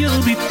worry,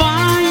 you'll be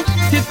fine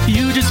if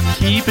you just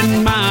keep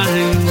in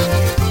mind,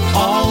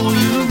 all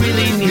you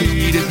really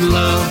need is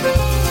love.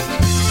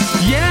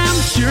 Yeah,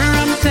 I'm sure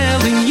I'm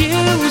telling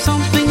you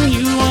something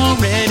you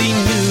already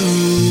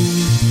knew.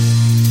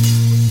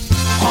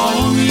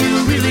 All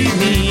you really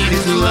need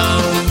is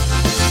love.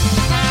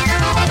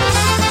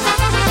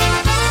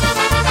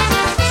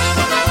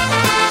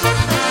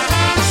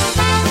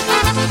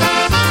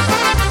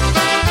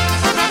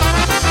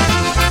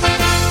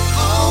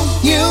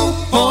 You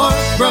poor,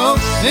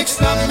 broke,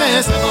 mixed up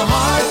mess of a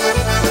heart.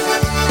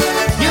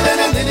 You let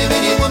a little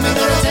bitty woman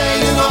tear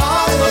you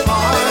all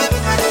apart.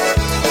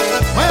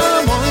 Well,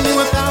 I warned you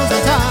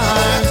 1,000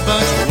 times,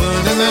 but you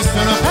wouldn't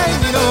listen or pay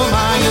me no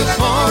mind. You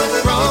poor,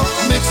 broke,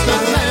 mixed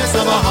up mess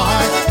of a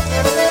heart.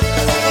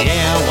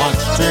 Yeah, I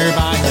watched her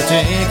buy the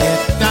ticket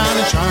down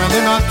in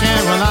Charlotte, North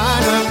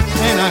Carolina,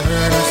 and I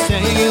heard her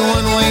say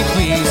one way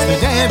please to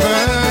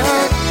Denver.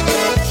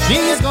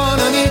 She's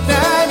gonna meet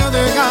that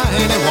other guy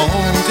that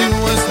won't do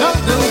us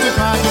nothing to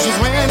cry, 'cause she's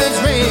wearing his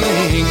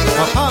ring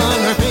upon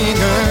her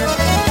finger.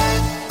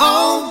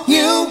 Oh,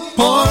 you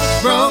poor,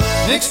 broke,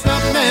 mixed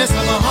up mess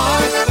of a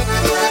heart.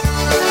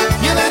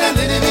 You let a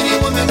little bitty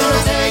woman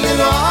tear you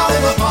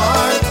all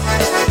apart.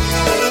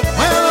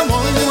 Well, I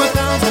warned you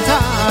 1,000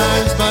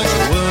 times, but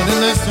you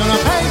wouldn't listen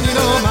or pay me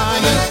no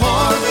mind. You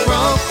poor,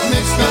 broke,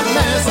 mixed up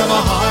mess of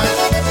a heart.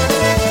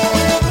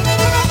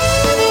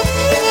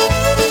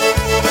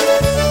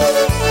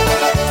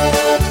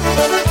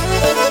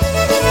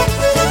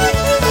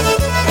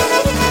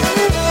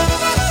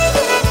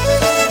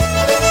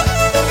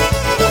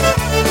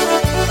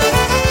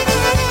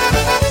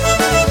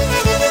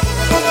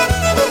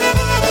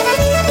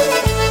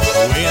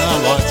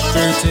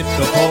 Tip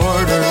the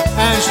porter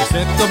as she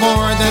set the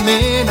board the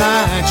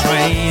midnight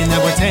train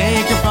that would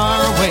take her far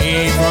away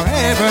stay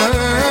forever.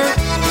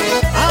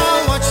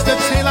 I watched the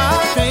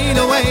taillight fade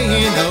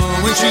away,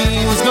 knowing she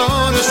was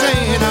gone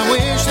astray, and I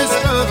wish this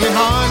broken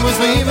heart was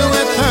leaving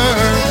with her.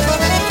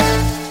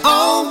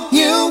 Oh,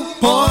 you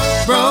poor,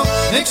 broke,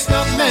 mixed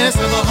up mess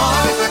of a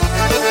heart.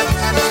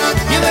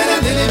 You let a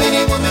little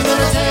bitty woman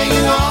gonna tear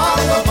you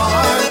all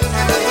apart.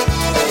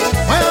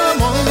 Well,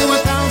 I'm only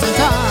 1,000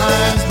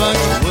 times, but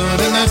you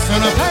wouldn't listen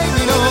to play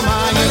me no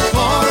mind. You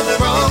poor,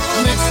 broke,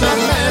 mixed up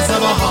mess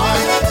of a heart.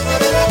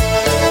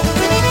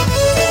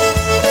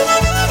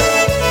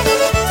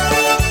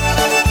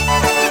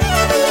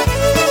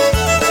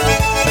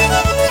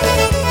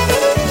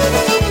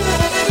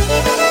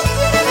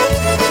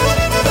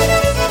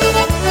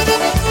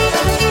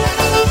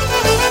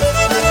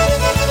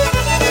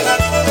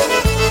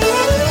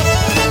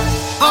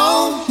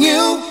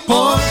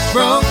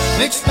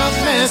 Mixed up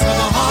mess of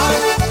a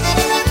heart.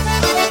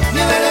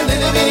 You let a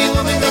little bitty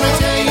woman gonna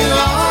tear you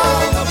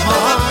all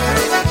apart.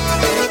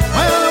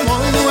 Well, I'm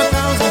warned you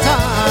 1,000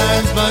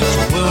 times, but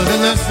you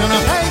wouldn't listen to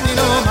play me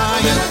no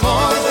mind. You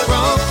poor,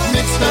 broke,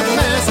 mixed up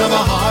mess of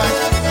a heart.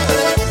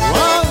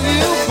 Oh,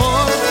 you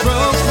poor,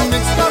 broke,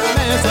 mixed up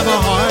mess of a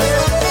heart.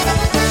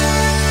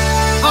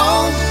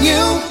 Oh,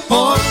 you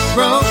poor,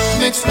 broke,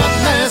 mixed up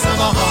mess of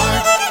a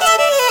heart.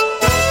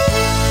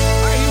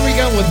 All right, here we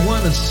go with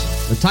one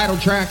the title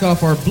track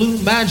off our Blue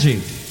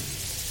Magic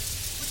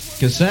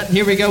cassette.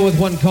 Here we go with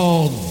one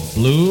called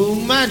Blue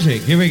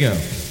Magic. Here we go.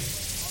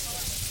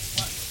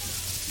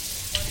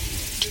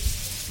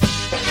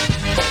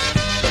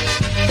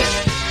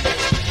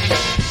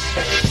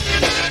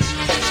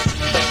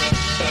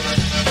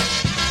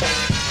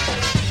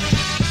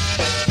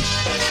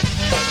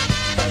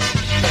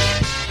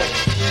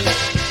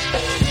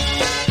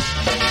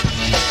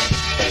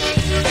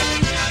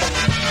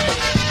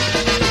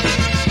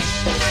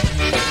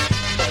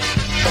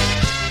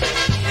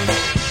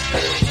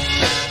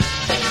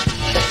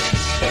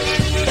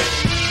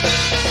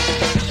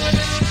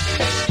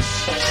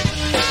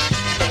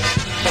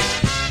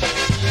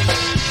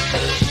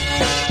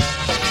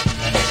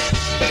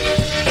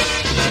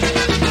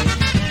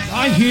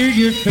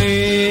 Your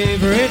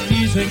favorite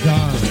music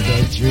on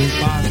the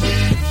jukebox,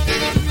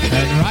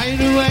 and right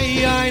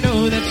away I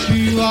know that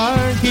you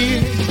are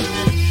here.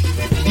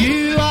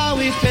 You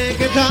always take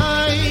a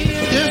time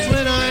just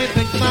when I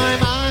think my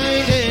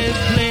mind is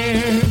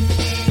clear.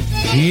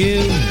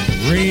 You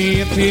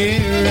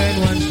reappear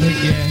and once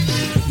again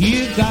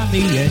you've got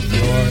me in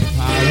your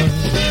power.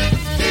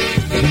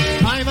 This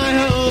time I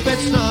hope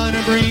it's not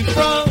a brief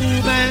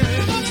romance,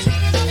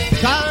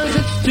 'cause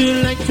it's too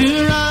late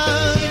to run.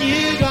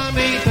 You got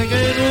me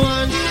thinking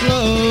one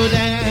slow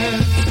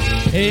dance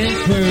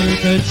is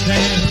worth a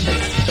chance.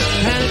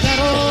 And that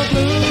old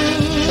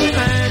blue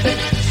magic,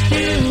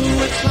 you,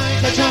 it's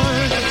like a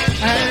charm,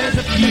 as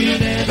if you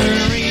never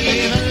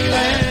even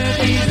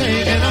left me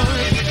thinking on.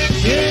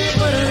 You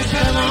put a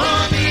spell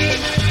on me,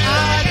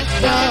 I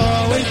guess I'll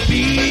always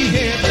be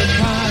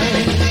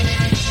hypnotized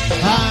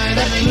by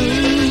that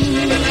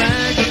blue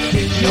magic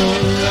in your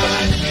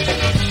eyes.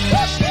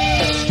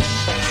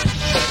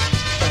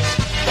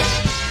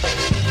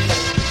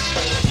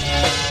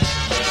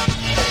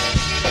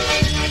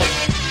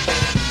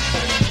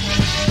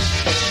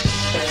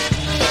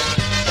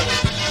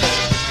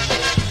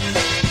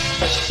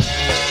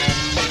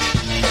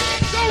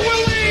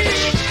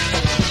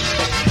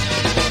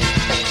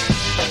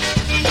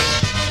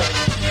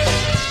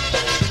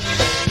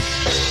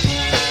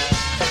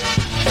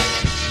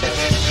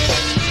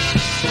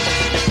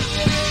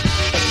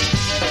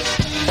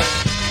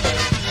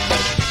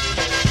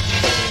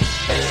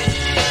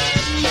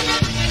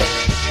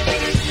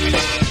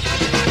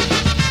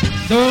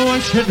 So I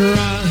should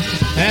run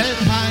and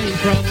hide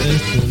from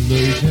this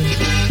illusion.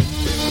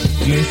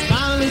 Your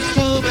smile is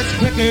so much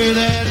quicker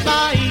than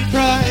my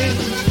pride.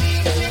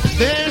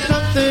 There's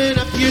something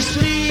up your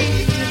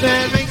sleeve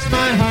that makes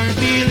my heart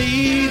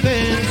believe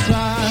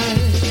inside.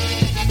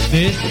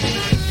 This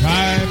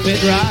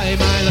carpet ride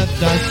my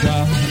left us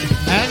up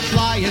and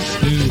fly us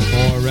through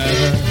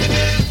forever.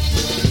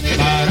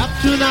 But up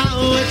to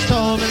now it's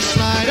home and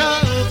sleight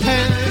of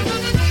hand.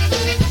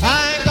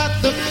 I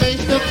got the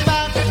face to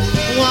back,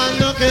 one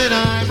look and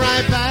I'm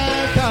right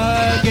back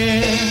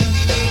again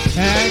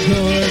at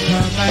your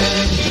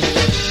command.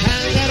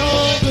 And that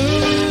old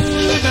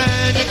blue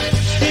magic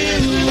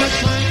still was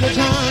like a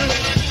charm,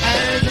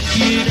 as if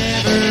you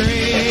never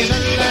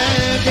even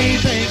left me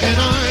thinking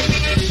on.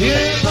 You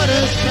put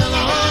a spell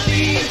on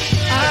me,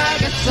 I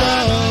guess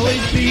I'll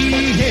always be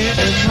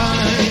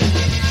hypnotized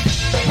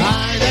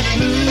by that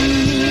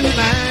blue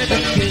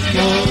magic in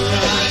your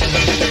eyes.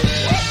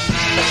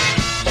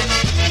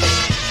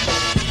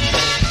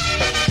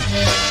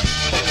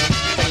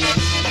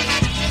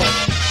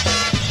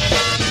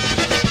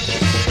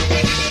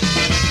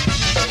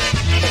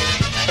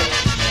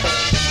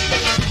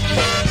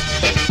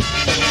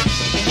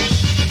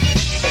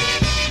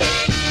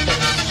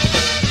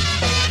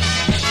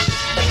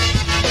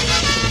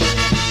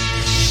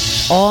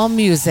 All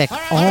music,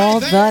 all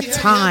the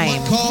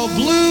time. Called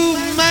Blue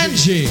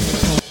Magic.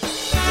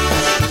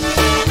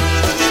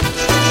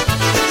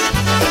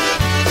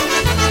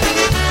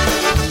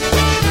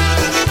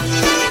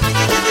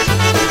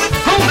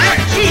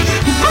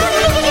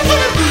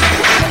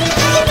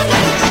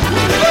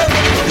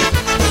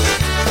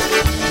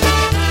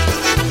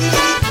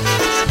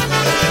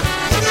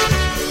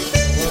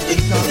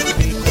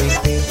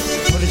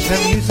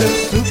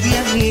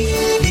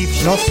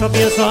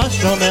 sobie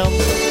zaszłomę,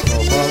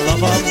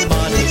 opalowam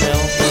malinę.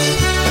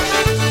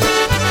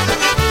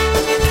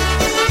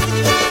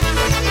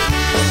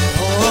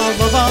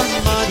 Opalowam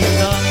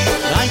malina,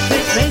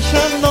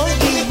 najpiękniejsza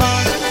nogi ma,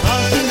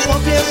 każdy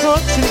chłopiec o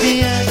tym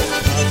wie,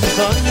 każdy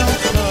za nią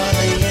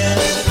szaleje.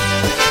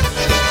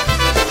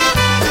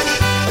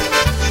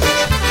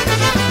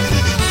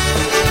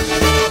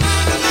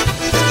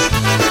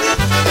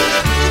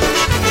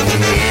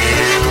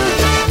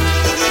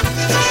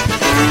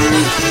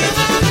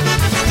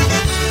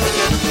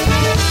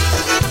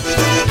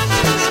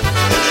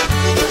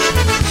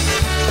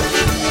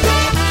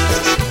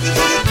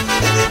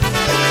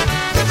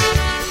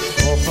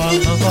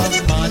 Opalowała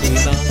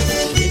malina,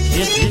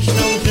 świecie myślą,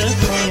 że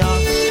to ja,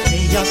 i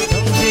jak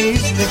każdy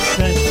inny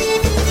chce,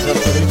 za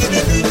trójcy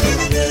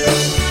wyjdzie.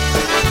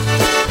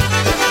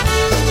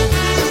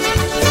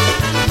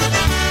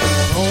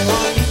 O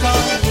Monika,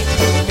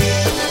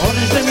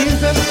 oni że mi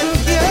ze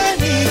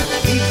wzruszeni,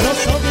 i to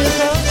sobie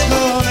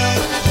zaczone,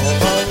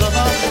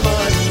 opalowała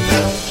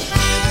malina.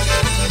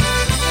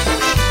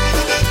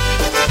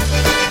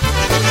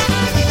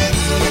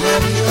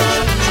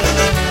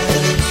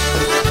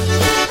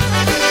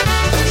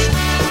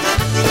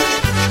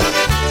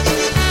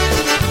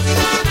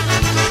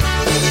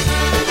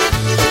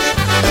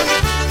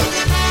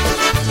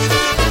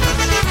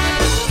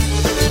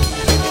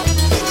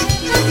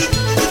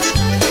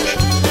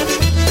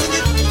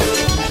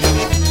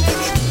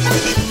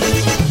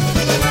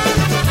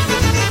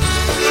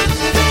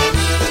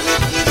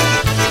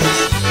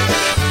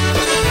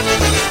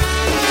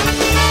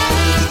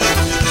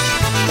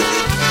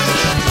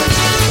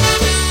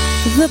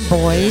 The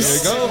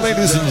Boys. There you go,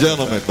 ladies and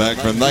gentlemen. Back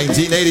from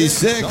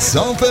 1986,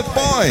 Outfit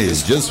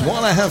Boys. Just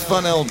Want to Have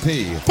Fun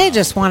LP. They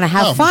just want to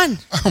have fun.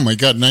 Oh, my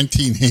God,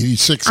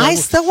 1986. I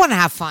still want to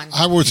have fun.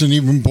 I wasn't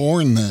even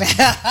born then.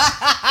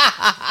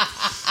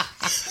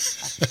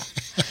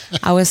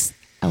 I was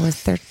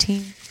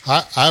 13.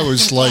 I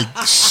was like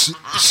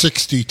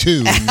 62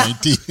 in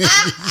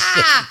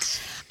 1986.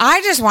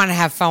 I just want to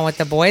have fun with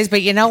the boys,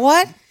 but you know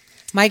what?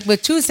 Mike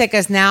Matusik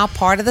is now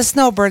part of the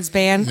Snowbirds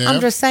band. I'm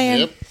Yep, just saying.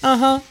 yep.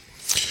 Uh-huh.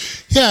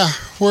 Yeah,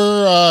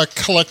 we're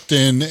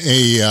collecting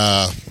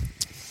a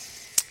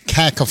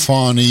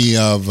cacophony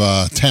of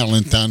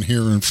talent down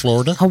here in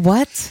Florida. A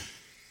what?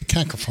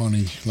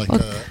 Cacophony, like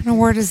What kind of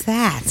word is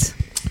that?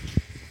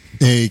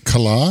 a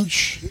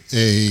collage,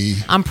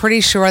 I'm pretty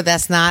sure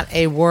that's not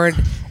a word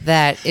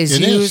that is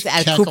It is, used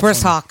at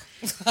Cooper's Hawk.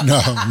 No.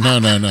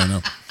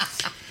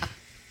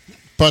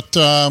 But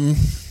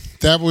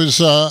that was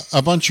a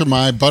bunch of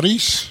my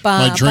buddies,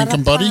 my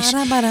drinking buddies.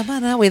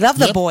 We love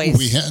the boys.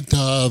 We had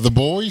the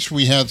boys.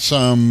 We had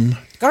some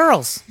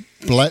Girls.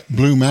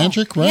 Blue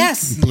Magic, right?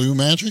 Yes. Blue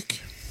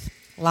Magic.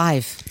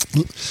 Live.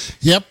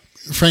 Yep.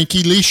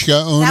 Frankie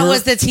Lishka, owner. That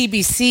was the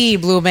TBC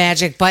Blue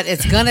Magic, but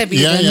it's going to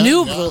be the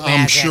new Blue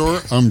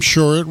Magic. I'm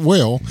sure it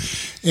will.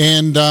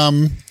 And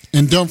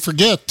don't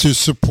forget to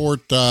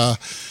support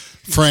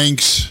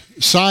Frank's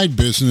side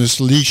business,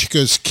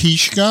 Lishka's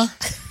Kishka.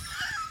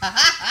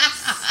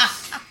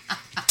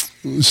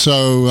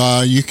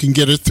 So you can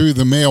get it through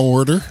the mail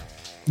order.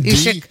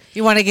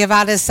 You want to give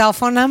out his cell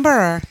phone number?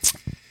 Or?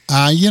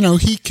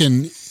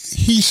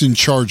 He's in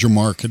charge of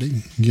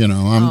marketing.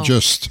 I'm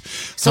just.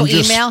 So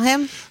email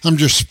him? I'm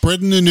just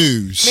spreading the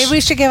news. Maybe we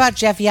should give out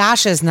Jeff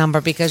Yasha's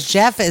number because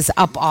Jeff is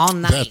up all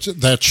night.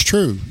 That's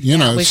true.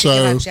 We should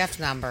give out Jeff's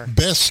number.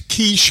 Best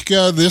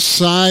Kishka this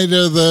side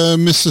of the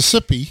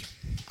Mississippi.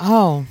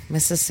 Oh,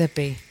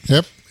 Mississippi.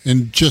 Yep.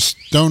 And just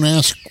don't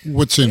ask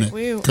what's in it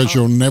because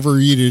you'll never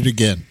eat it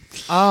again.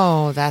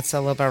 Oh, that's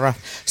a little bit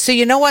rough. So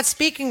you know what?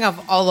 Speaking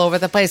of all over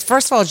the place,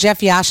 first of all,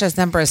 Jeff Yasha's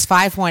number is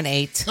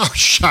 518. Oh,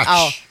 shush.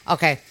 Oh,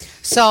 okay.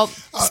 So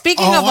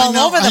speaking of all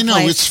over the place. I know.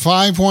 It's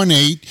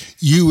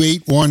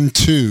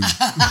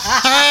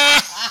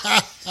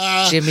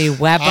 518-U812. Jimmy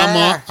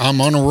Weber.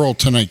 I'm on a roll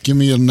tonight. Give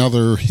me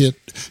another hit.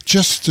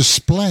 Just a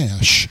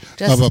splash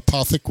of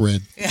Apothic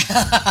Red.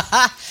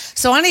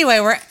 So anyway,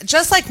 we're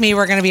just like me.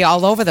 We're going to be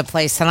all over the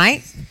place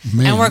tonight,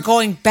 Man. and we're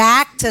going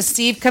back to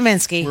Steve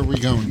Kaminsky. Where are we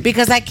going?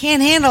 Because I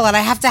can't handle it.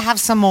 I have to have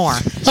some more.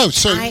 Oh,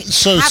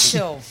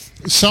 so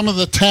some of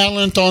the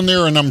talent on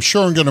there, and I'm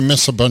sure I'm going to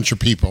miss a bunch of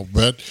people,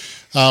 but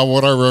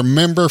what I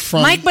remember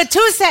from Mike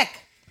Matusik.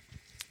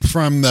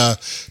 From the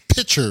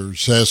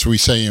pitchers, as we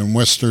say in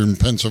Western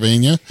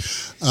Pennsylvania,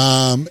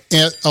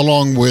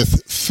 along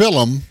with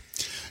Philum.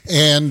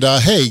 And,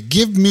 hey,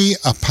 give me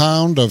a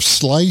pound of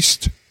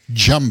sliced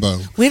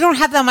jumbo. We don't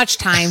have that much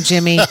time,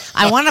 Jimmy.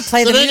 I want to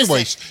play the music. But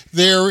anyways,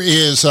 there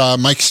is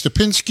Mike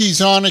Stupinski's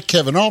on it,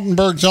 Kevin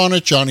Altenberg's on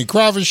it, Johnny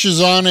Kravish is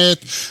on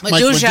it, Mike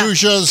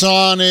Medusa's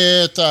on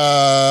it,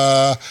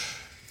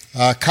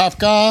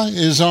 Kopka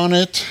is on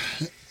it,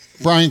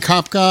 Brian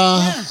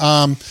Kopka,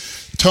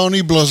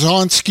 Tony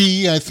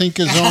Blazonski, I think,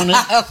 is on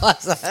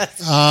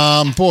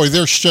it. Boy,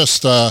 there's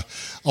just a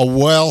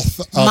wealth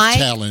of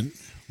talent.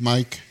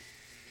 Mike?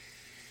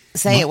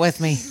 Say it with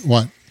me.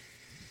 What?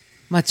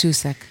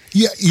 Matusik.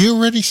 Yeah, you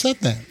already said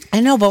that. I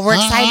know, but we're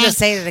excited to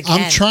say it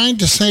again. I'm trying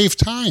to save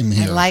time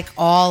here. I like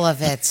all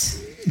of it.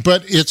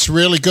 but it's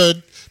really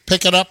good.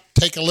 Pick it up,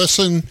 take a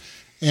listen,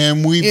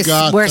 and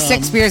we're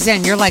 6 beers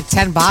in. You're like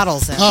 10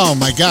 bottles in. Oh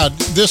my God!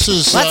 This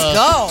is Let's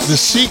go. the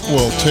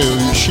sequel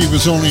to She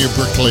Was Only a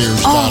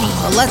Bricklayer's Daughter.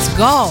 Oh, let's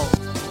go.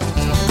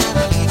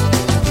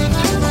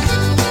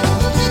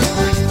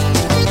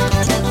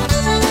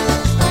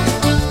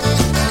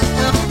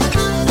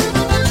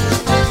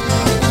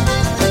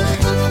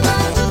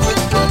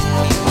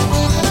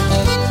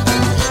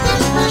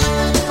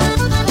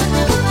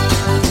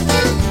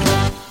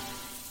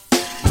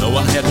 No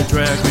one had to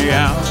drag me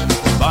out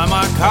by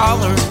my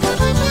collar.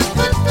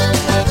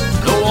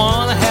 No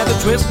one had to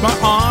twist my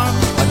arm.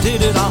 I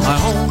did it on my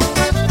own.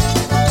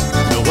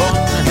 No one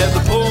had to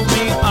pull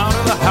me out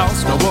of the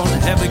house. No one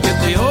had to get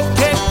the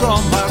okay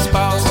from my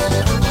spouse.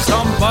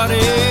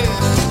 Somebody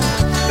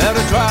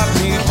better drive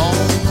me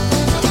home.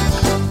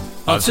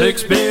 I'm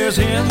 6 beers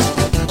in,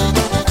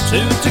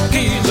 2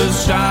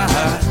 tequilas shy.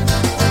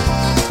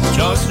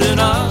 Just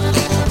enough,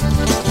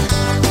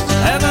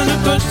 having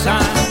a good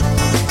time.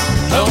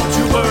 Don't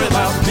you worry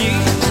about me,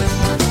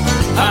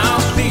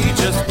 I'll be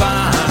just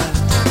fine.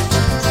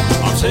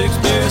 I'm 6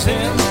 beers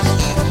in,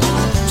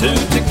 2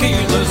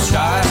 tequilas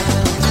shy.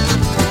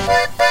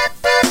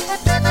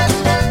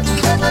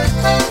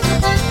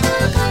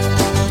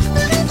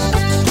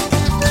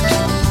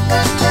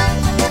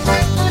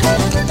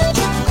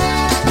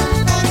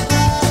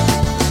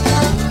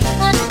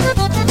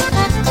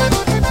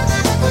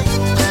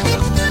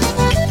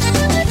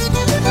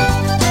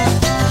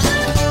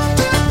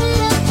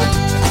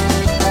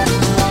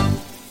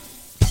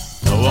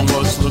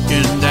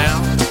 Looking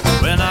down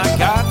when I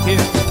got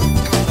here.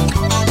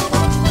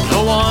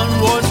 No one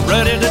was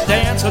ready to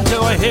dance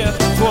until I hit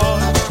the floor.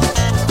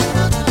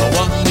 No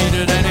one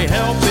needed any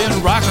help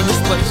in rocking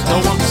this place. No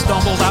one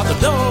stumbled out the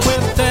door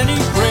with any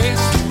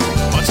grace.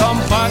 But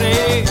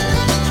somebody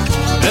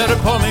better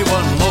pour me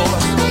one more.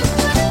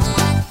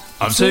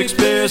 I'm 6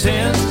 beers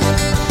in,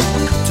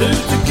 2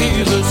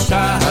 tequilas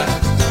shy.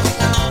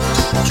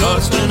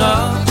 Just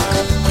enough,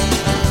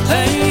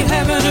 they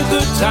having a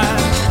good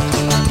time.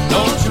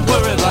 Don't you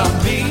worry about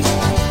me,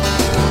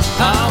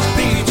 I'll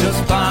be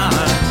just fine.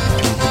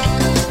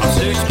 I'm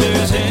 6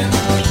 beers in,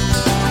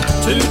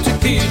 2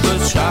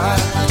 tequilas shy.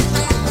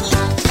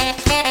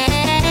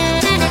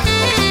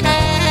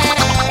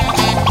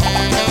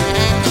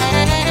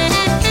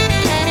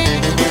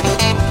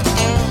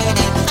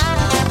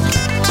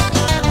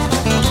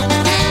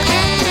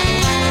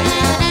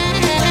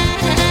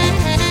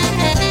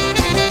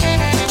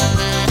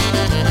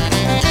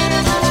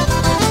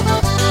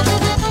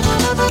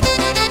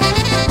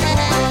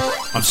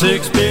 I'm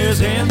 6 beers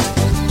in,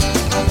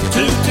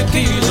 2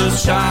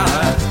 tequilas shy.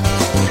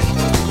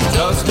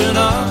 Just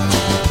enough,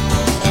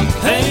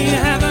 hey,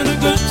 having a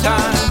good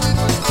time.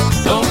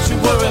 Don't you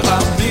worry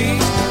about me,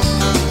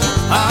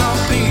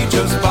 I'll be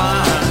just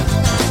fine.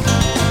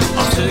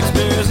 I'm 6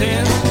 beers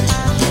in,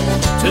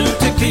 2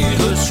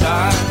 tequilas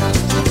shy.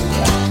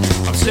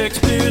 I'm 6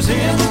 beers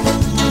in,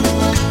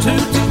 2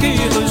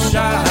 tequilas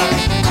shy.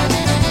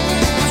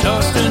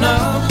 Just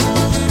enough,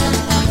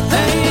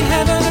 hey,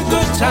 having a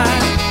good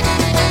time.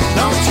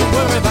 Don't you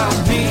worry about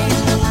me,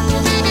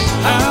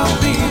 I'll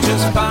be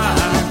just fine.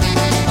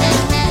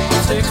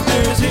 6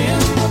 beers in,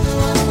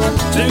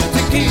 2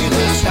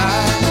 tequilas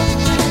shy.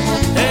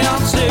 Hey,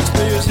 I'm 6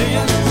 beers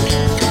in,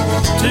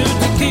 2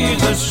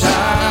 tequilas shy.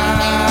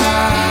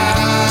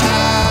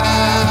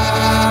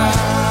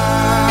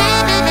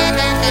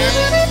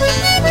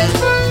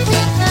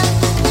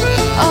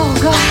 Oh,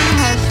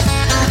 God.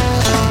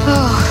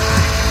 Oh.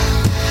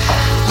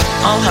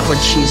 I'll have what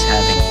she's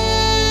having.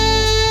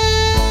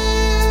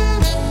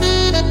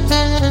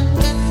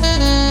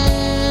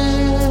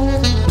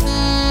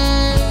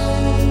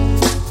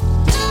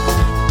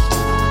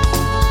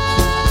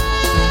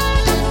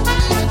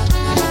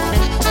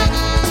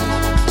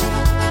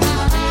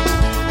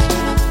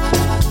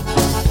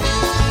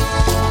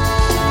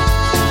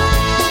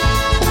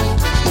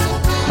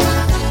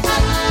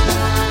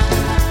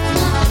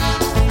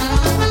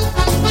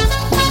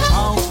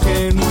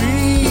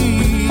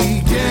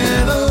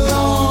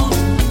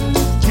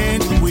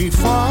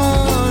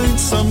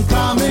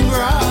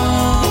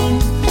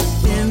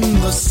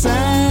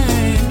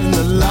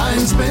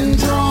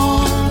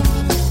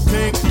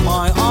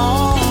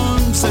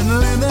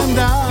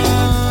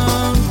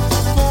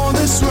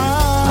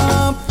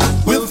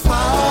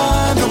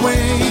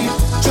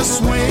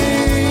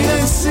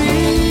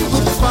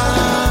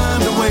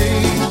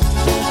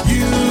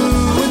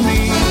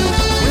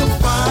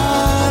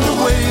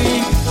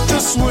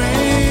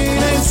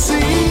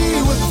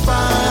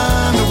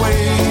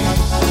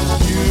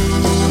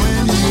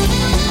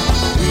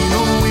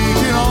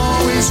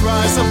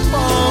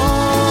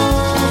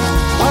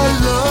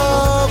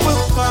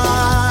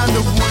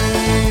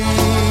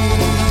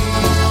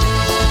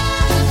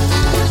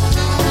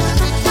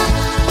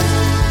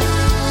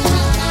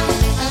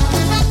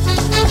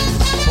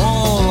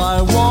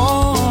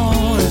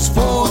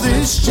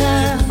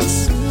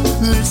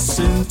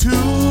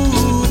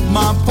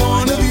 my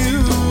point of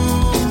view.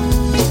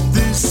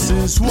 This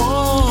is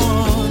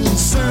one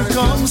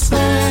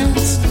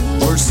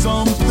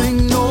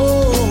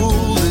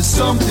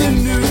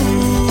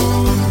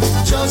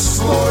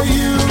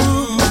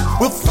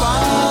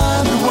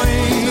find a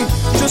way.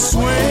 Just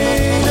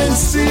wait and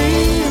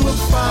see. We'll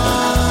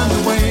find a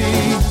way.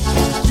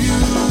 You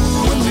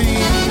and me,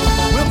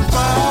 we'll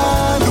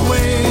find a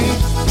way.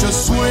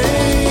 Just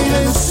wait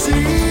and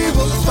see.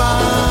 We'll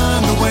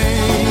find a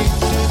way.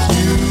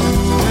 You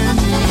and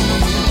me,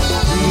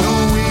 you know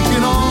we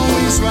can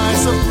always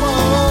rise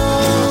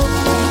above.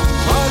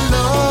 Our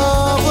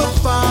love will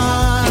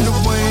find a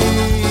way.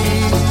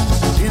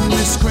 In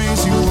this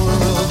crazy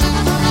world,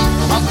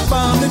 I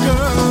found a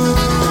girl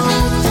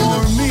for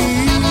me.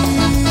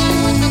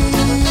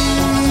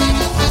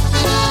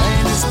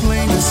 And it's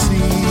plain to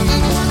see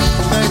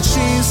that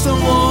she's the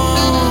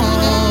one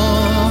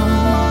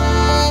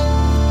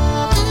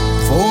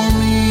for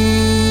me.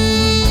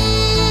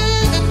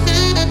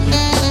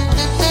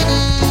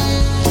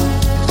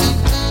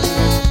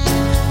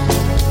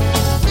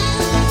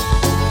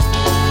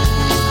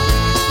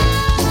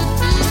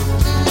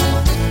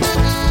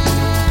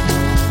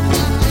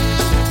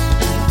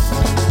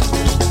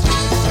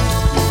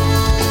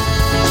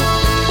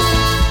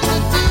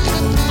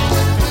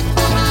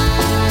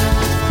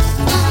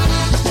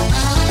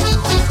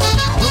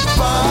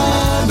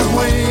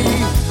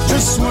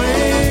 Just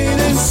wait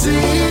and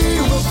see,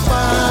 we'll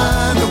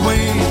find a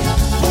way.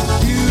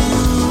 You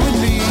and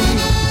me,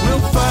 we'll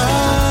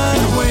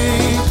find a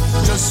way.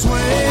 Just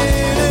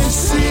wait and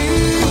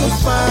see, we'll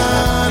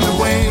find a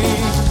way.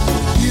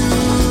 You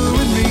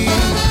and me,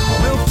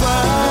 we'll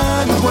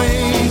find a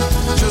way.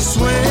 Just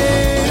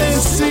wait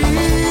and see,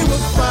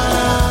 we'll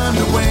find a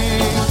way.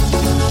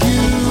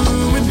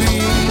 You and me,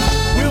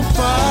 we'll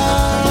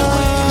find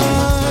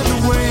a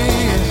way.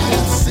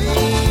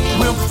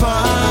 We'll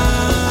find.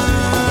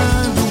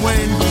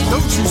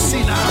 Don't you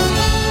see now?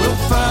 We'll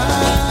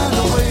find a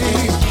way.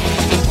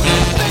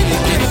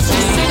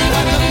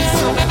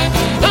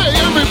 Hey,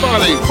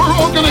 everybody, we're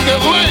all gonna get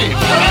laid.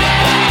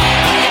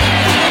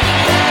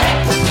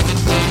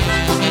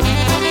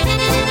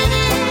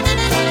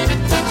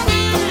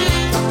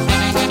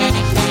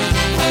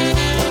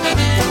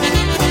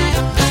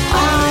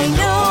 I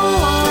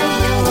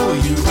know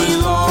you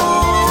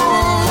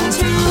belong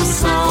to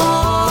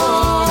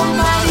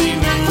somebody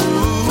new,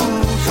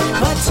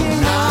 but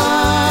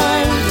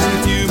tonight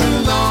You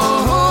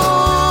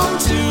belong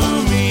to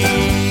me.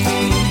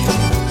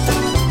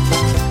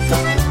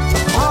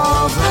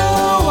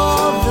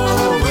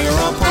 Although we're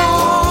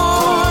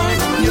apart,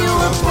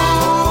 you're a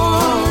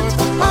part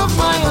of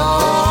my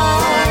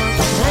heart.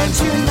 And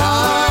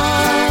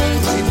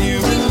tonight you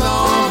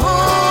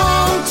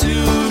belong to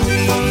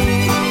me.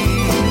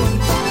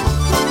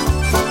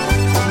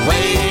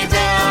 Way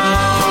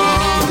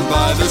down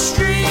by the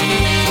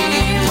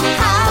stream,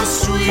 how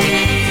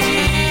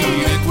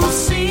sweet it will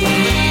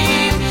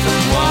seem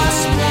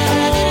once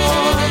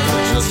more,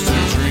 just a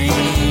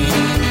dream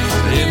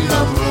in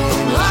the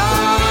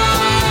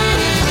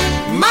moonlight.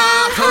 My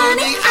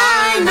honey, I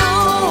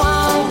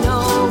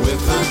know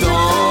with the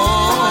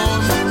dawn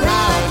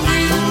that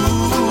you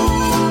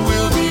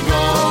will be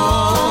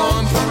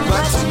gone,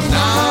 but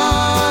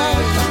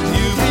tonight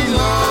you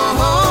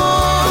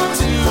belong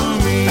to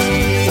me.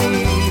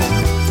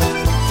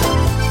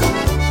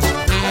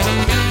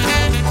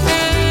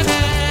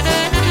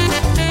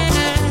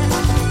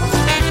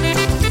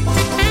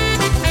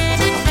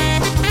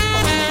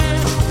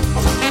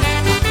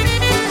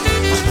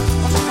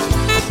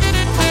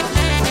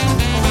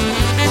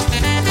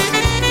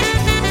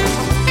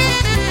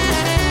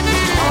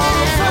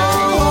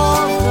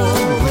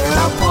 Although we're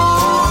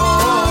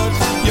apart,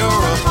 you're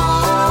a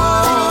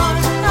part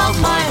of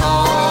my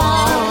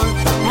heart,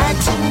 and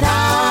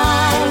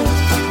tonight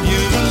you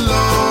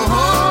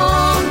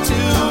belong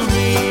to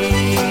me.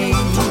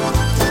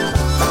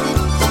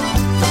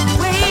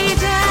 way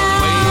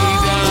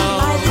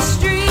down by the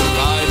stream.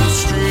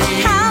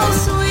 How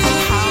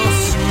sweet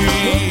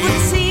it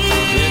would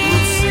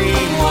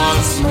seem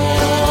once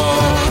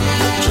more,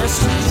 just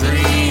a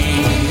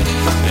dream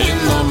in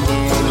the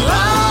moonlight.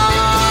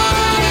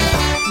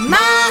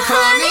 My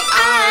honey, I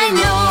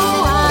know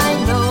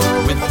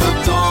With the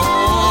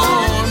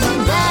dawn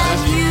that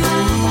you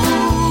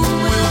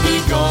will be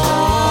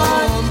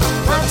gone,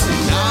 but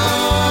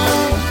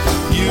tonight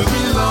you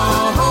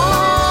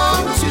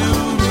belong to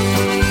me.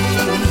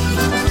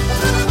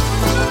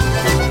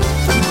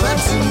 But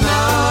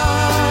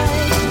tonight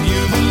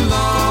you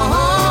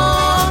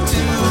belong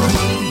to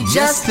me.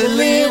 Just a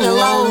little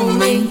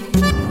lonely.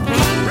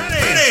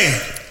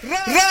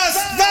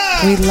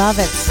 We love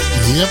it.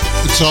 Yep,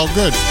 it's all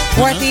good.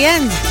 We're at the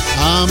end.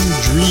 I'm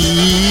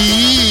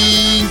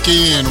drinking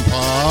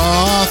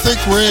Apothic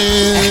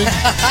Red.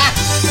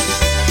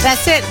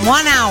 That's it.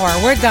 1 hour.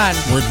 We're done.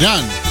 We're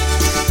done.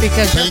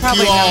 Because you're Thank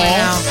probably you done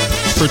right all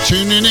now. for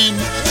tuning in.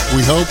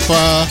 We hope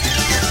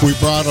we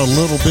brought a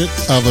little bit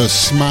of a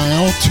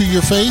smile to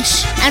your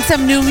face And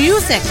some new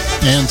music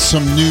and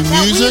some new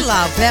that music.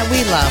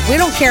 we love. We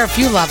don't care if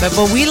you love it,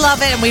 but we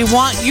love it and we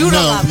want you to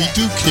No, love we it.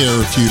 do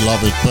care if you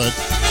love it, but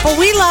But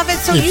we love it,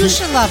 so If you you-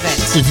 should love it.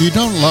 if you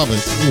don't love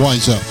it,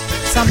 wise up.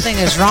 Something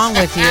is wrong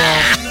with you.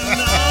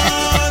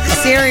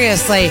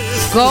 Seriously,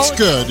 go It's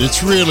good.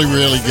 It's really,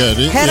 really good.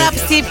 hit up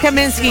Steve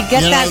Kaminsky.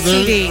 Get that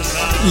CD.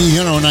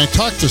 And I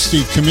talked to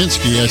Steve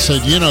Kaminsky. I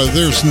said,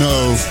 there's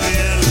no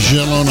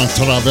Zielona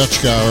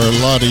Traweczka or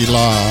Lottie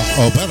La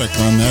Oberek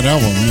on that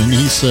album. And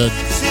he said,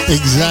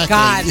 exactly.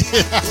 God.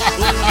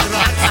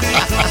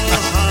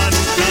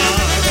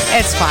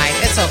 It's fine.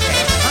 It's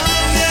okay.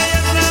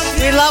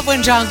 We love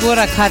when John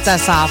Gura cuts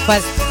us off,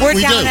 but we're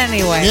We down do.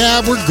 anyway.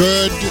 Yeah, we're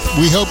good.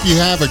 We hope you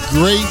have a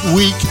great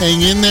week.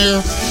 Hang in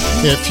there.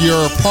 If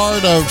you're a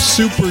part of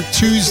Super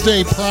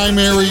Tuesday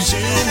primaries,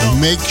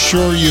 make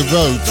sure you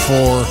vote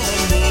for...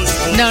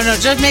 No,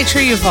 just make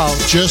sure you vote.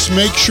 Just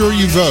make sure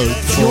you vote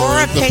for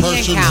Your the opinion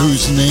person counts.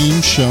 whose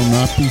name shall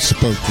not be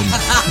spoken.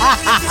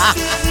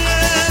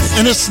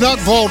 And it's not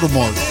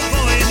Voldemort.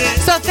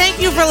 So thank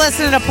you for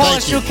listening to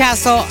Polish you.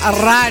 Newcastle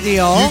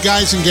Radio. You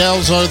guys and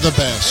gals are the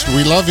best.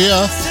 We love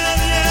you.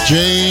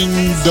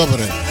 Dzień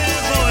dobry.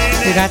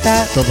 You got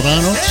that?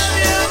 Dobranoc.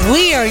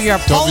 We are your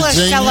Polish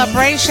widzenia.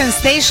 celebration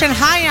station.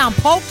 High on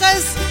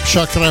polkas.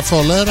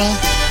 Shakrafolera.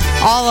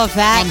 All of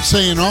that. I'm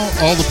saying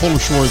all the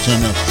Polish words I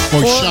know.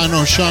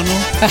 Shano, shano.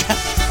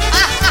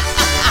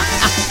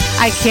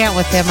 I can't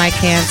with them. I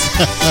can't.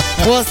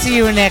 We'll see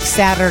you next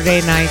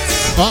Saturday night.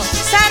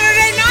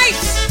 Saturday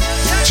nights.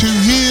 2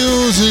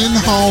 heels in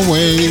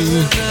hallway.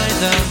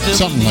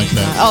 Something like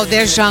that. Oh,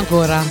 there's John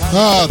Gura.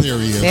 Oh, there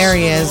he is. There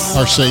he is.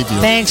 Our savior.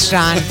 Thanks,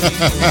 John.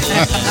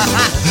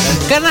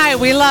 Good night.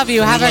 We love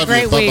you. Have a love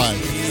great you. week.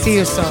 Bye-bye. See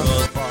you soon.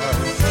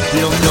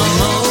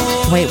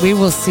 Wait, we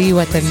will see you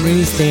at the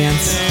news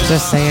dance.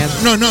 Just saying.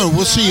 No,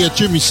 we'll see you at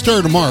Jimmy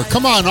Stir tomorrow.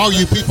 Come on, all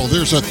you people.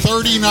 There's a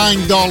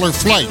 $39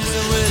 flight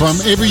from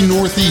every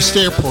Northeast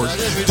airport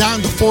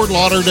down to Fort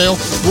Lauderdale.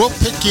 We'll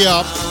pick you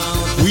up.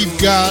 We've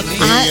got a...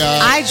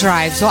 I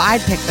drive, so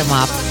I'd pick them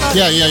up.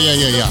 Yeah.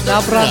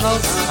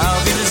 Dobranoc.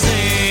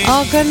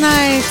 Oh, good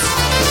night.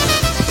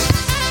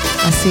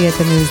 I'll see you at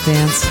the news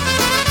dance.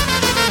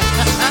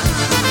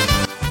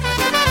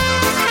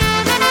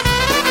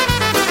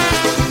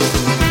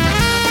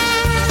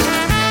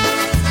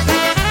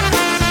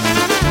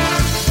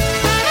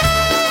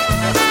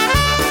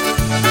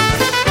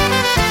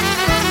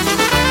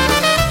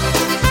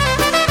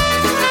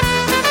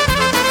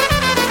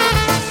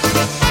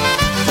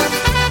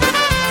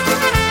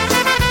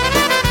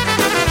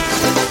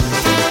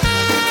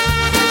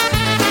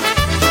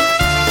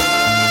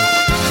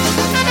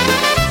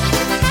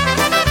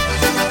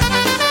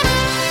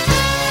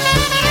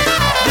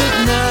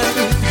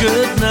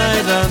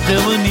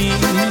 Until we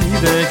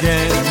meet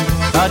again.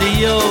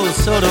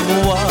 Adios, au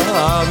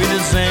revoir,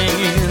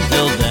 Wiedersehen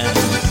till then.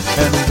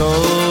 And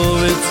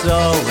though it's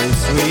always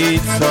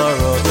sweet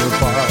sorrow to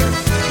part,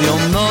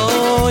 you'll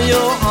know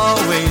you'll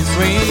always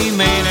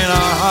remain in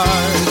our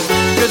hearts.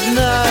 Good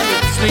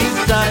night, sleep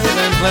tight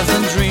and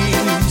pleasant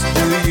dreams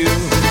to you.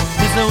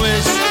 It's a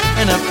wish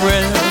and a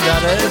prayer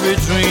that every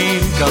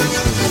dream comes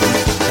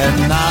true. And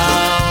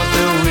now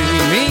till we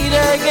meet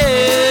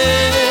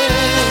again.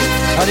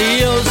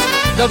 Adios.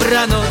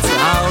 Dobranoc,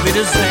 I'll be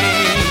the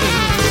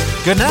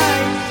same. Good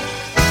night.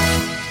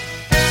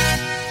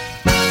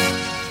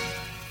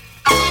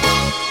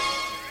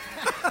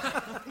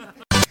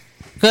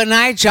 Good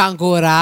night, John Gura.